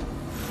roll.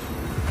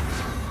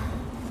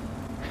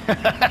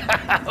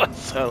 That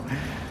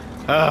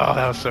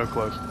was so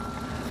close.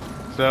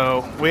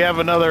 So we have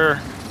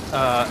another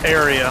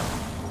area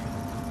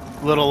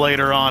a little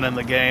later on in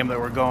the game that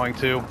we're going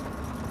to.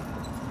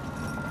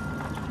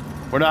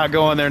 We're not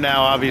going there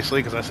now,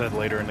 obviously, because I said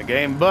later in the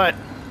game, but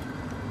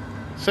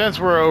since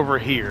we're over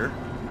here,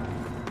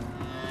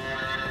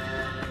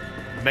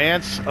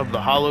 Manse of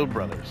the Hollow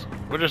Brothers.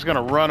 We're just going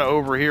to run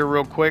over here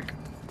real quick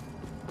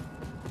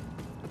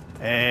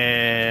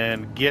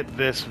and get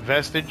this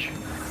vestige.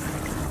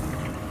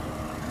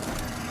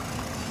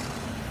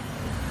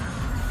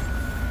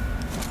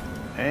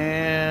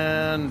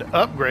 And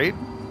upgrade,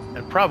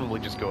 and probably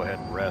just go ahead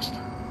and rest.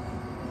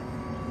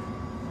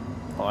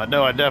 Well, I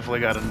know I definitely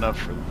got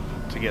enough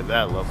to get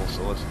that level,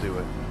 so let's do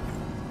it.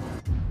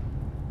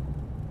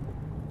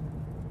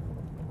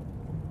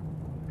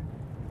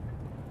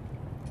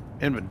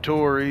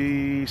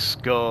 Inventory,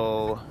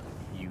 skull,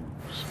 use.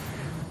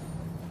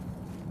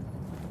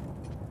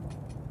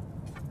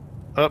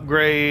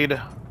 Upgrade,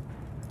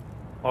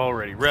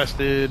 already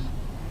rested.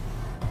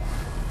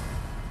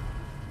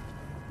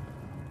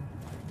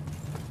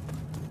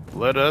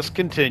 Let us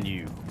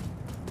continue.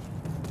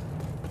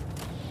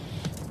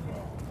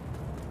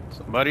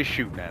 Somebody's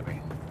shooting at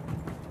me.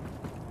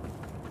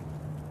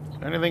 Is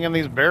there anything in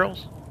these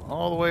barrels?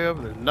 All the way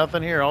over? There's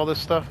nothing here. All this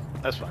stuff?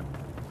 That's fine.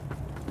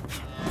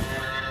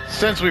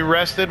 Since we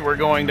rested, we're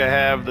going to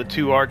have the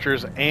two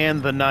archers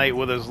and the knight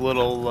with his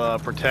little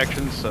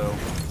protection, so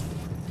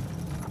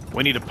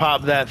we need to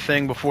pop that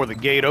thing before the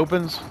gate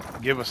opens.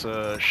 Give us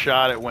a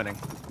shot at winning.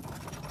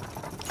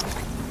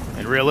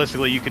 And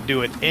realistically, you could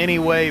do it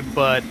anyway,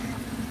 but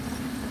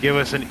give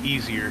us an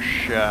easier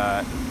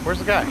shot. Where's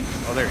the guy?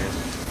 Oh, there he is.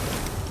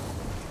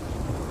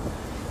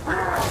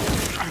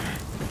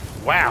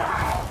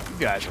 Wow. You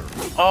guys are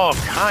all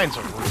kinds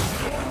of rude.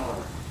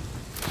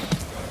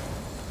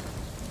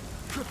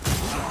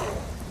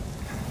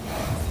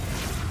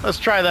 Let's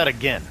try that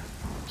again,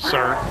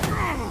 sir.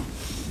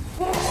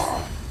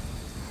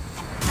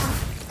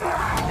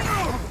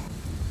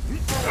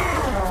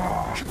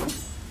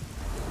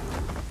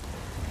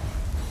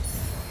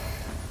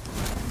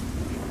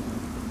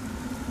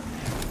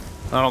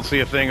 I don't see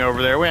a thing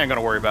over there. We ain't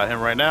gonna worry about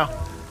him right now.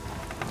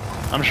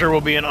 I'm sure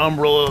we'll be in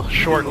Umbral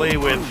shortly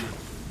with...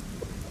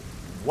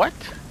 What?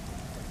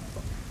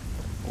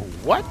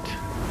 What?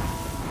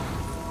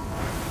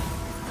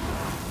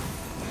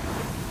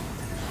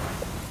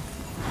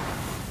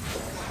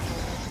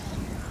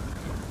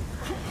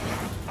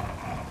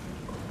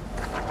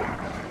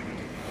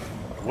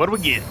 What do we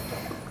get?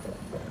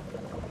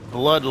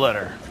 Blood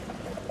letter.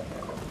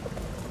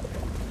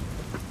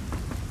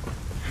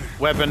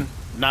 Weapon.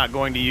 Not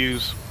going to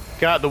use.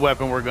 Got the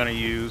weapon we're going to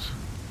use.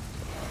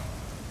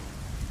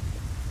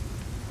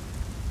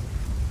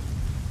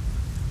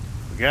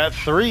 We got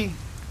 3.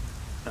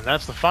 And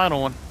that's the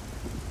final one.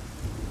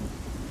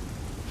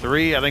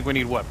 3. I think we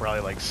need what?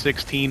 Probably like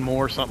 16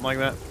 more, something like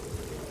that.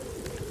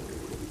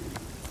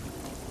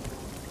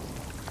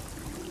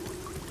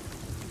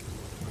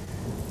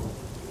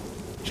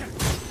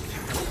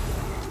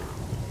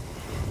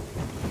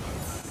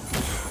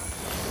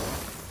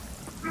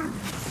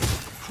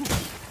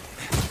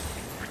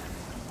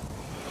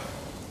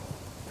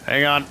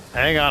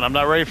 Hang on, I'm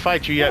not ready to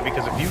fight you yet,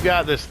 because if you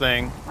got this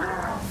thing,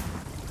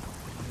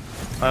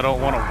 I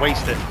don't want to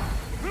waste it.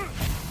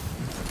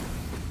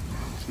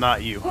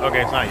 not you.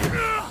 Okay, it's not you.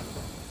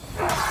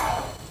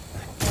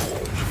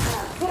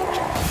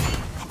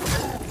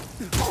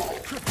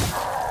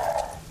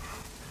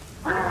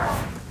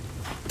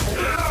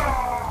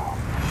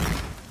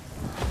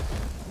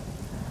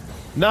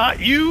 Not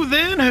you,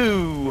 then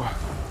who?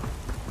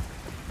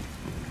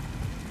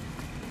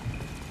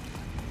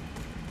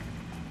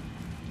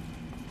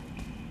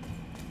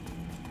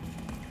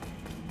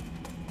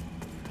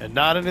 And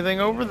not anything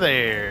over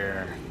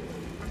there.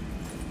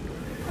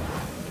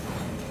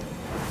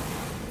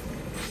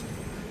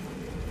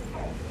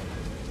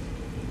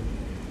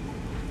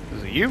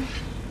 Is it you?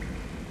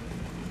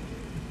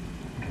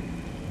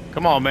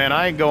 Come on, man.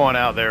 I ain't going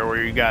out there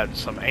where you got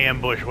some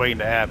ambush waiting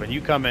to happen.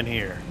 You come in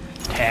here.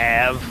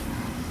 Tav.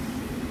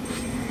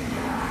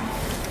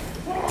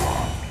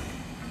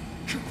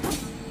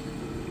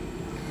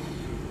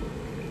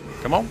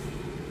 Come on.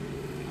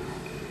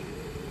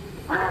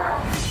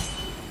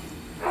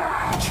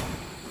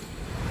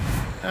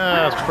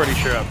 I was pretty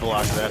sure I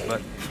blocked that,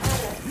 but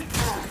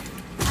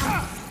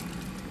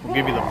we'll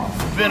give you the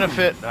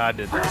benefit. I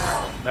did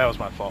that. That was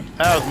my fault.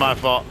 That was my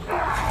fault.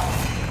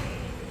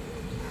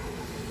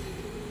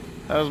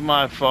 That was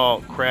my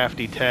fault,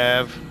 crafty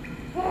Tav.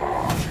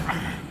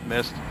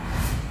 Missed.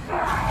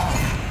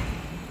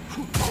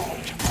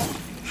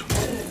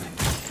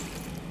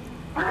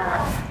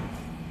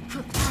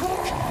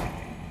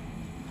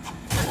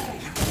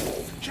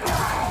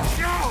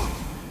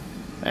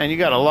 Man, you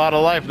got a lot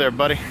of life there,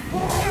 buddy.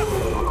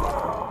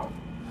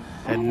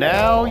 And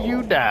now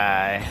you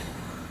die.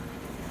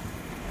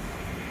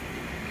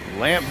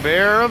 Lamp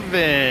bearer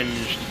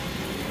avenged.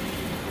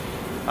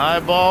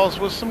 Eyeballs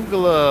with some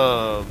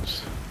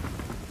gloves.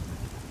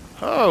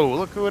 Oh,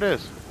 look who it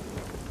is.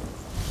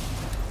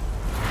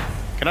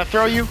 Can I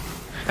throw you?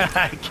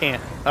 I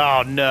can't.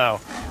 Oh, no.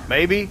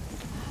 Maybe?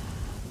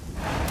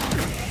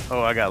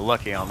 Oh, I got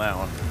lucky on that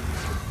one.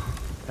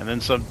 And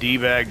then some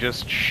D-bag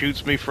just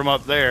shoots me from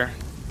up there.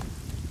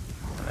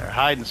 Their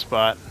hiding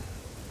spot.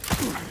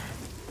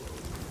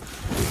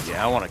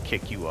 Yeah, I want to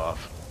kick you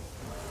off.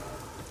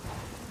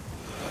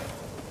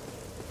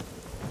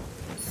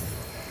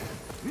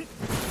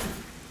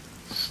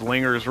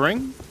 Slinger's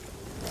ring.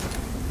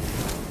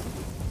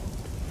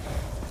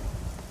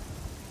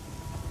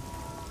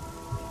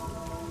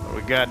 What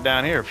we got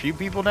down here? A few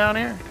people down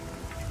here?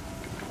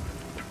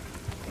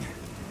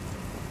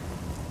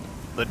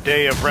 The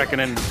day of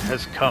reckoning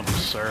has come,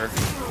 sir.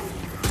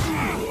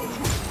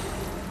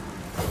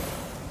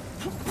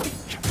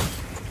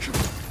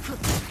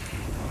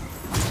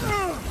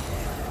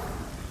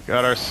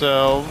 Got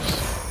ourselves...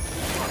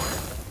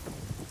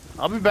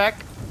 I'll be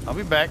back. I'll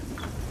be back.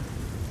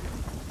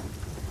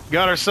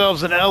 Got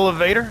ourselves an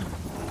elevator.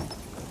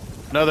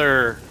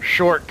 Another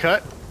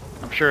shortcut.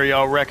 I'm sure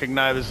y'all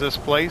recognize this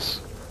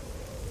place.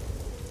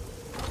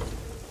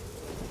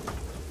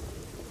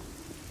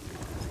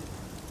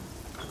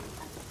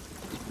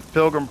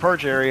 Pilgrims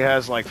Perch area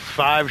has like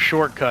 5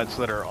 shortcuts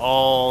that are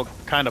all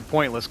kind of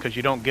pointless because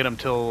you don't get them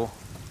till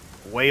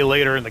way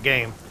later in the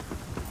game.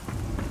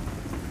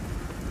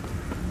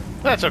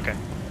 That's okay.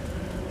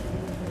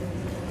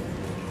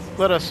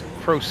 Let us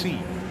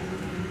proceed.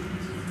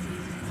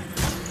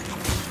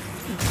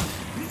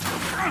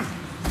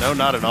 No,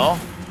 not at all.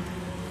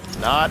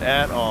 Not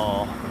at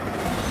all.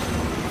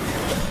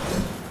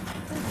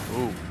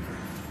 Ooh.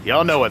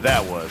 Y'all know what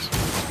that was.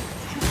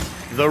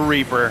 The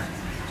Reaper.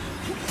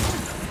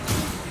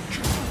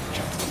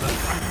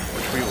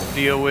 Which we will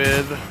deal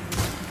with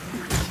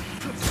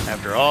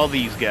after all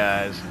these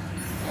guys.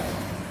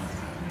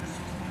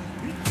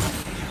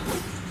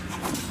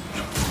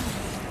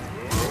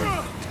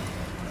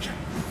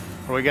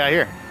 What we got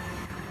here?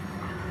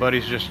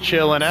 Buddy's just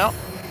chilling out.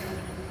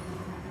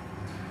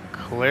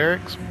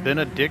 Cleric's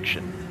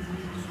Benediction.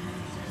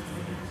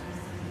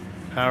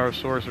 Power of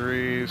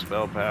sorcery,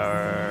 spell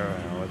power.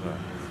 What's that?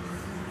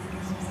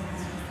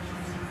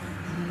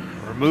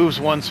 Removes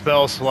 1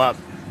 spell slot,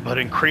 but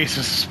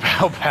increases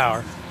spell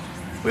power.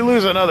 We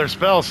lose another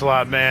spell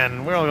slot,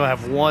 man. We're only gonna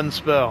have 1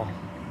 spell.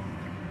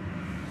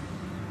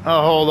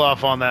 I'll hold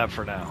off on that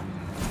for now.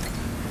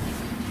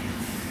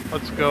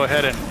 Let's go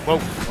ahead and... Whoa,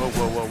 whoa,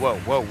 whoa, whoa,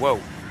 whoa, whoa, whoa.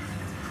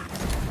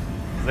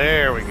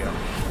 There we go.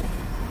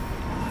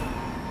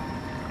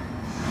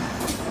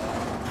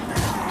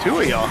 2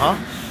 of y'all, huh?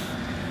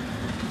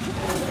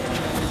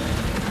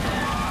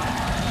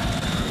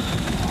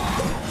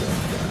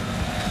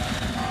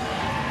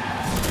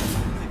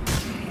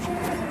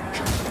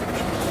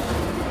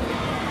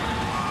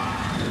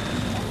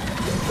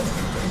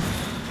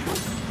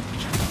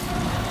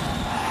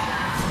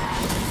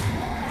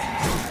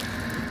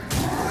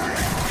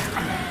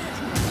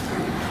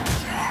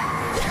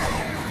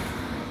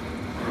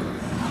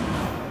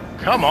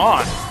 Come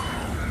on.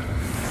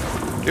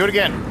 Do it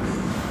again.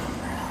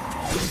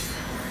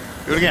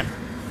 Do it again.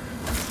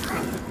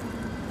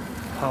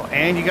 Oh,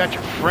 and you got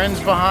your friends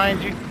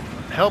behind you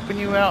helping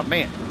you out?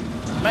 Man.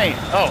 Man.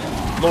 Oh,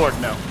 Lord,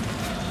 no.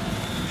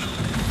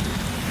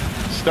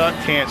 Stuck,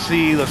 can't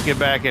see. Let's get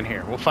back in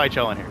here. We'll fight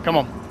y'all in here. Come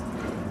on.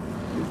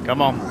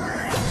 Come on.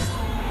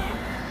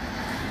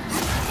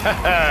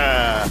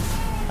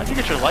 How'd you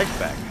get your life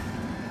back?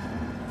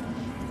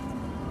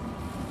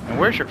 And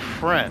where's your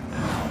friend?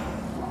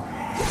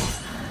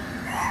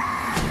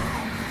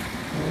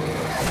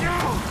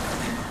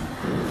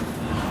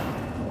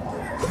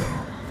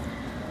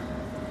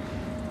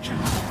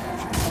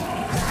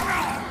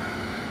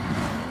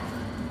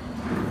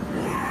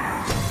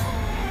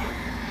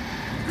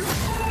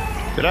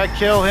 Did I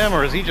kill him,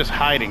 or is he just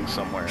hiding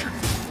somewhere?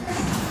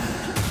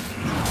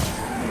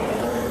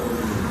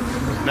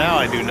 Now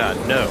I do not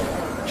know.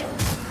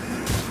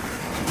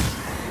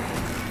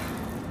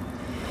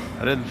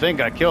 I didn't think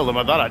I killed him.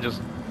 I thought I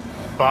just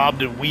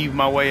bobbed and weaved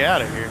my way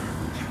out of here.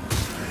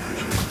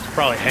 He's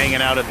probably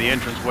hanging out at the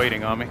entrance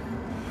waiting on me.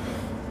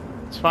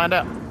 Let's find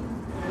out.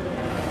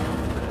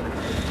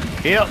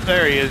 Yep,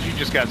 there he is. You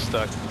just got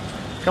stuck.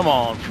 Come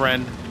on,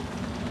 friend.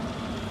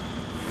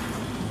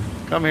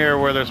 Come here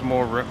where there's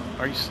more room.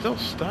 Are you still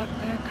stuck,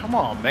 man? Come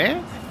on,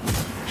 man.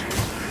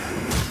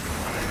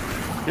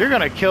 You're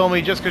gonna kill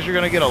me just because you're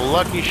gonna get a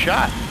lucky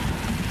shot.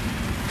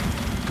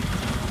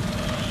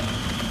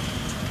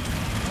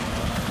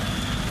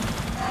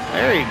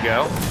 There you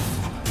go.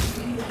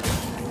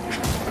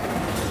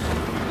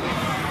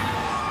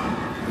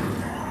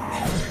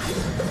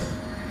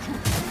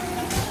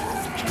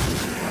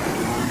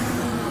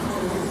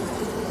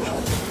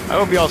 I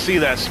hope y'all see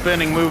that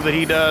spinning move that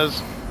he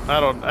does.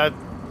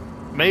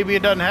 Maybe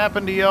it doesn't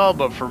happen to y'all,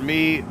 but for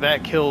me,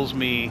 that kills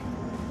me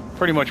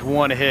pretty much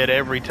one hit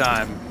every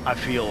time, I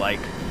feel like.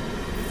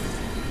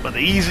 But the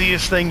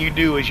easiest thing you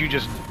do is you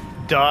just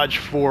dodge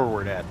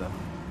forward at them.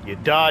 You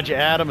dodge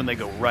at them and they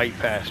go right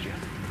past you.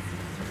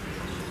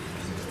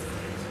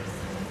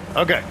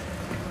 Okay.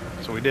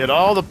 So we did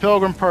all the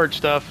Pilgrim Perch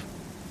stuff.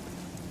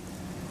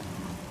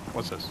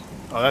 What's this?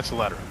 Oh, that's the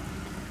letter.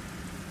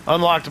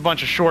 Unlocked a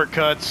bunch of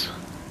shortcuts.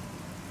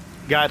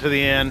 Got to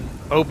the end.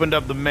 Opened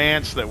up the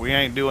manse that we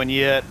ain't doing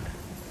yet.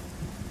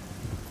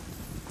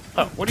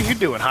 Oh, what are you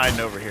doing hiding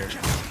over here?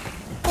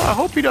 Well, I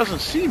hope he doesn't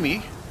see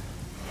me.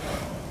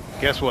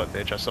 Guess what,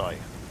 bitch? I saw you.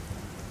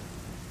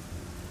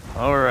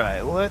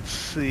 Alright, let's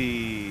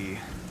see.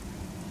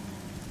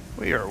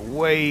 We are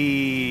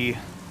way...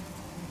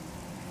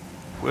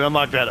 We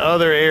unlocked that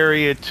other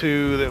area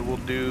too that we'll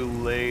do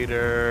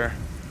later.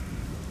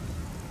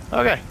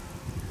 Okay.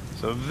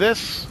 So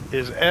this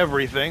is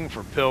everything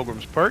for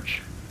Pilgrims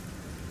Perch.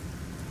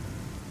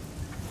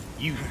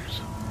 Use.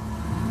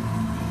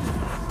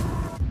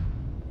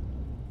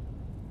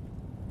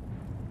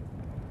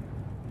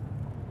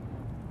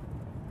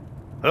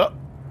 Oh.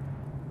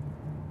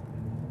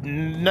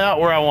 Not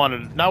where I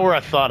wanted, not where I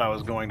thought I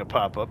was going to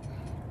pop up.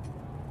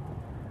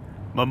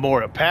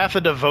 Memorial. Path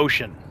of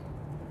Devotion.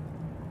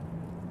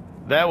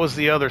 That was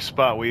the other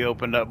spot we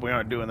opened up. We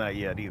aren't doing that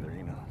yet either,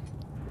 you know.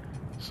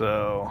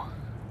 So...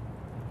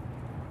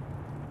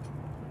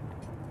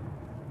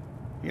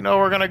 You know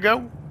where we're going to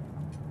go?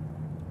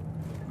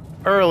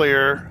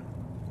 Earlier,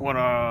 when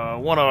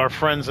one of our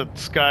friends at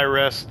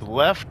Skyrest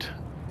left,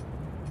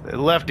 they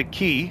left a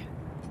key.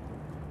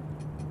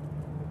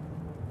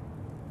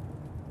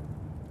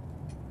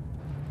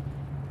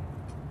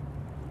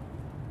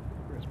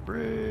 Where's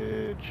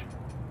Bridge?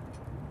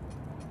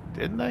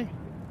 Didn't they?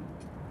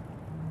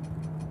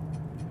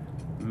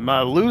 Am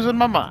I losing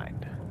my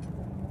mind?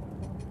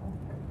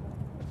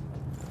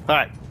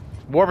 Alright,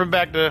 warping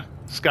back to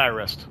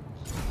Skyrest.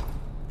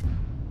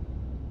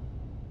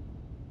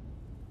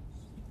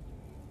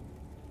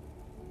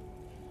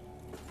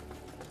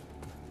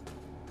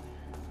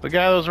 The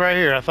guy that was right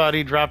here, I thought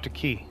he dropped a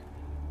key.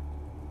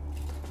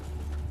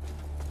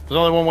 There's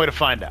only one way to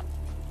find out.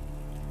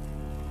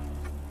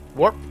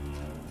 Warp.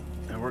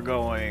 And we're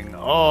going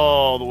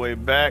all the way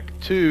back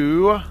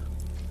to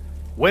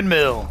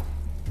Windmill.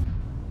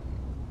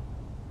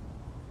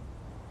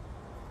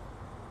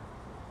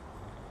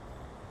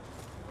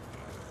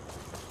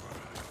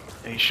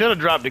 He should have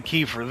dropped a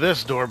key for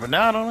this door, but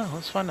now I don't know.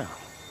 Let's find out.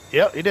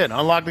 Yep, he did.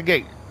 Unlock the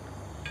gate.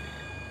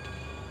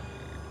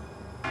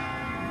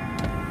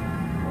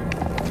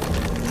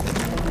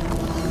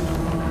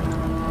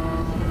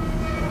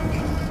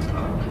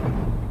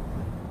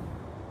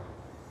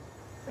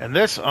 And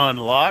this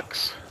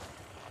unlocks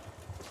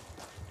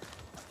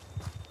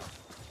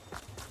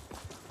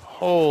a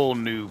whole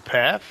new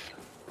path.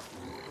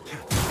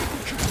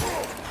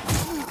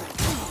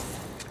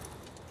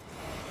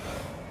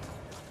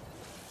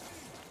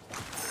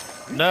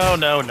 No,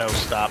 no, no,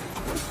 stop.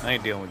 I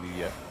ain't dealing with you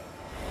yet.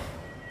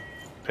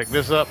 Pick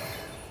this up.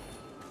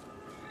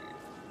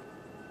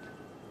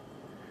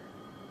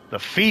 The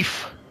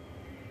Fief.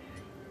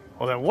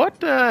 Well then what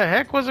the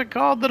heck was it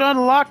called that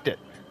unlocked it?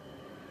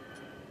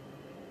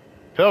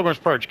 Pilgrim's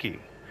Perch key.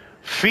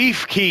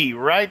 Fief key,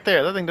 right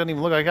there. That thing doesn't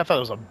even look like, I thought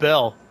it was a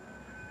bell.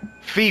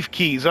 Fief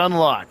keys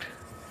unlocked.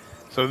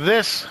 So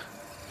this,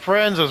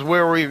 friends, is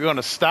where we're going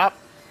to stop.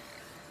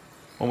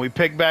 When we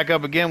pick back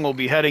up again, we'll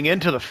be heading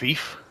into the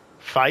Fief.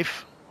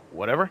 Fife,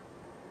 whatever.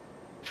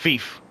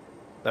 Fief.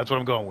 That's what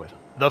I'm going with.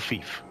 The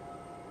Fief.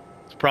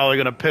 It's probably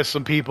going to piss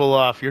some people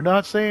off. You're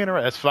not saying it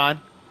right. That's fine.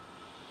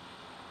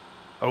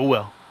 Oh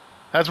well.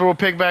 that's where we'll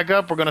pick back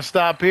up. We're going to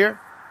stop here.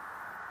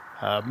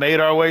 Made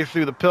our way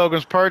through the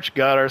Pilgrims Perch,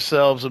 got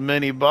ourselves a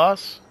mini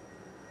boss,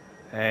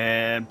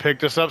 and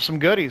picked us up some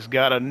goodies.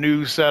 Got a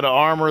new set of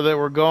armor that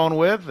we're going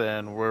with,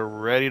 and we're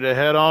ready to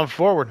head on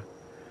forward.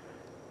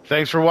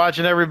 Thanks for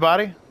watching,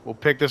 everybody. We'll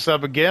pick this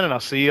up again, and I'll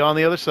see you on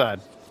the other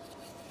side.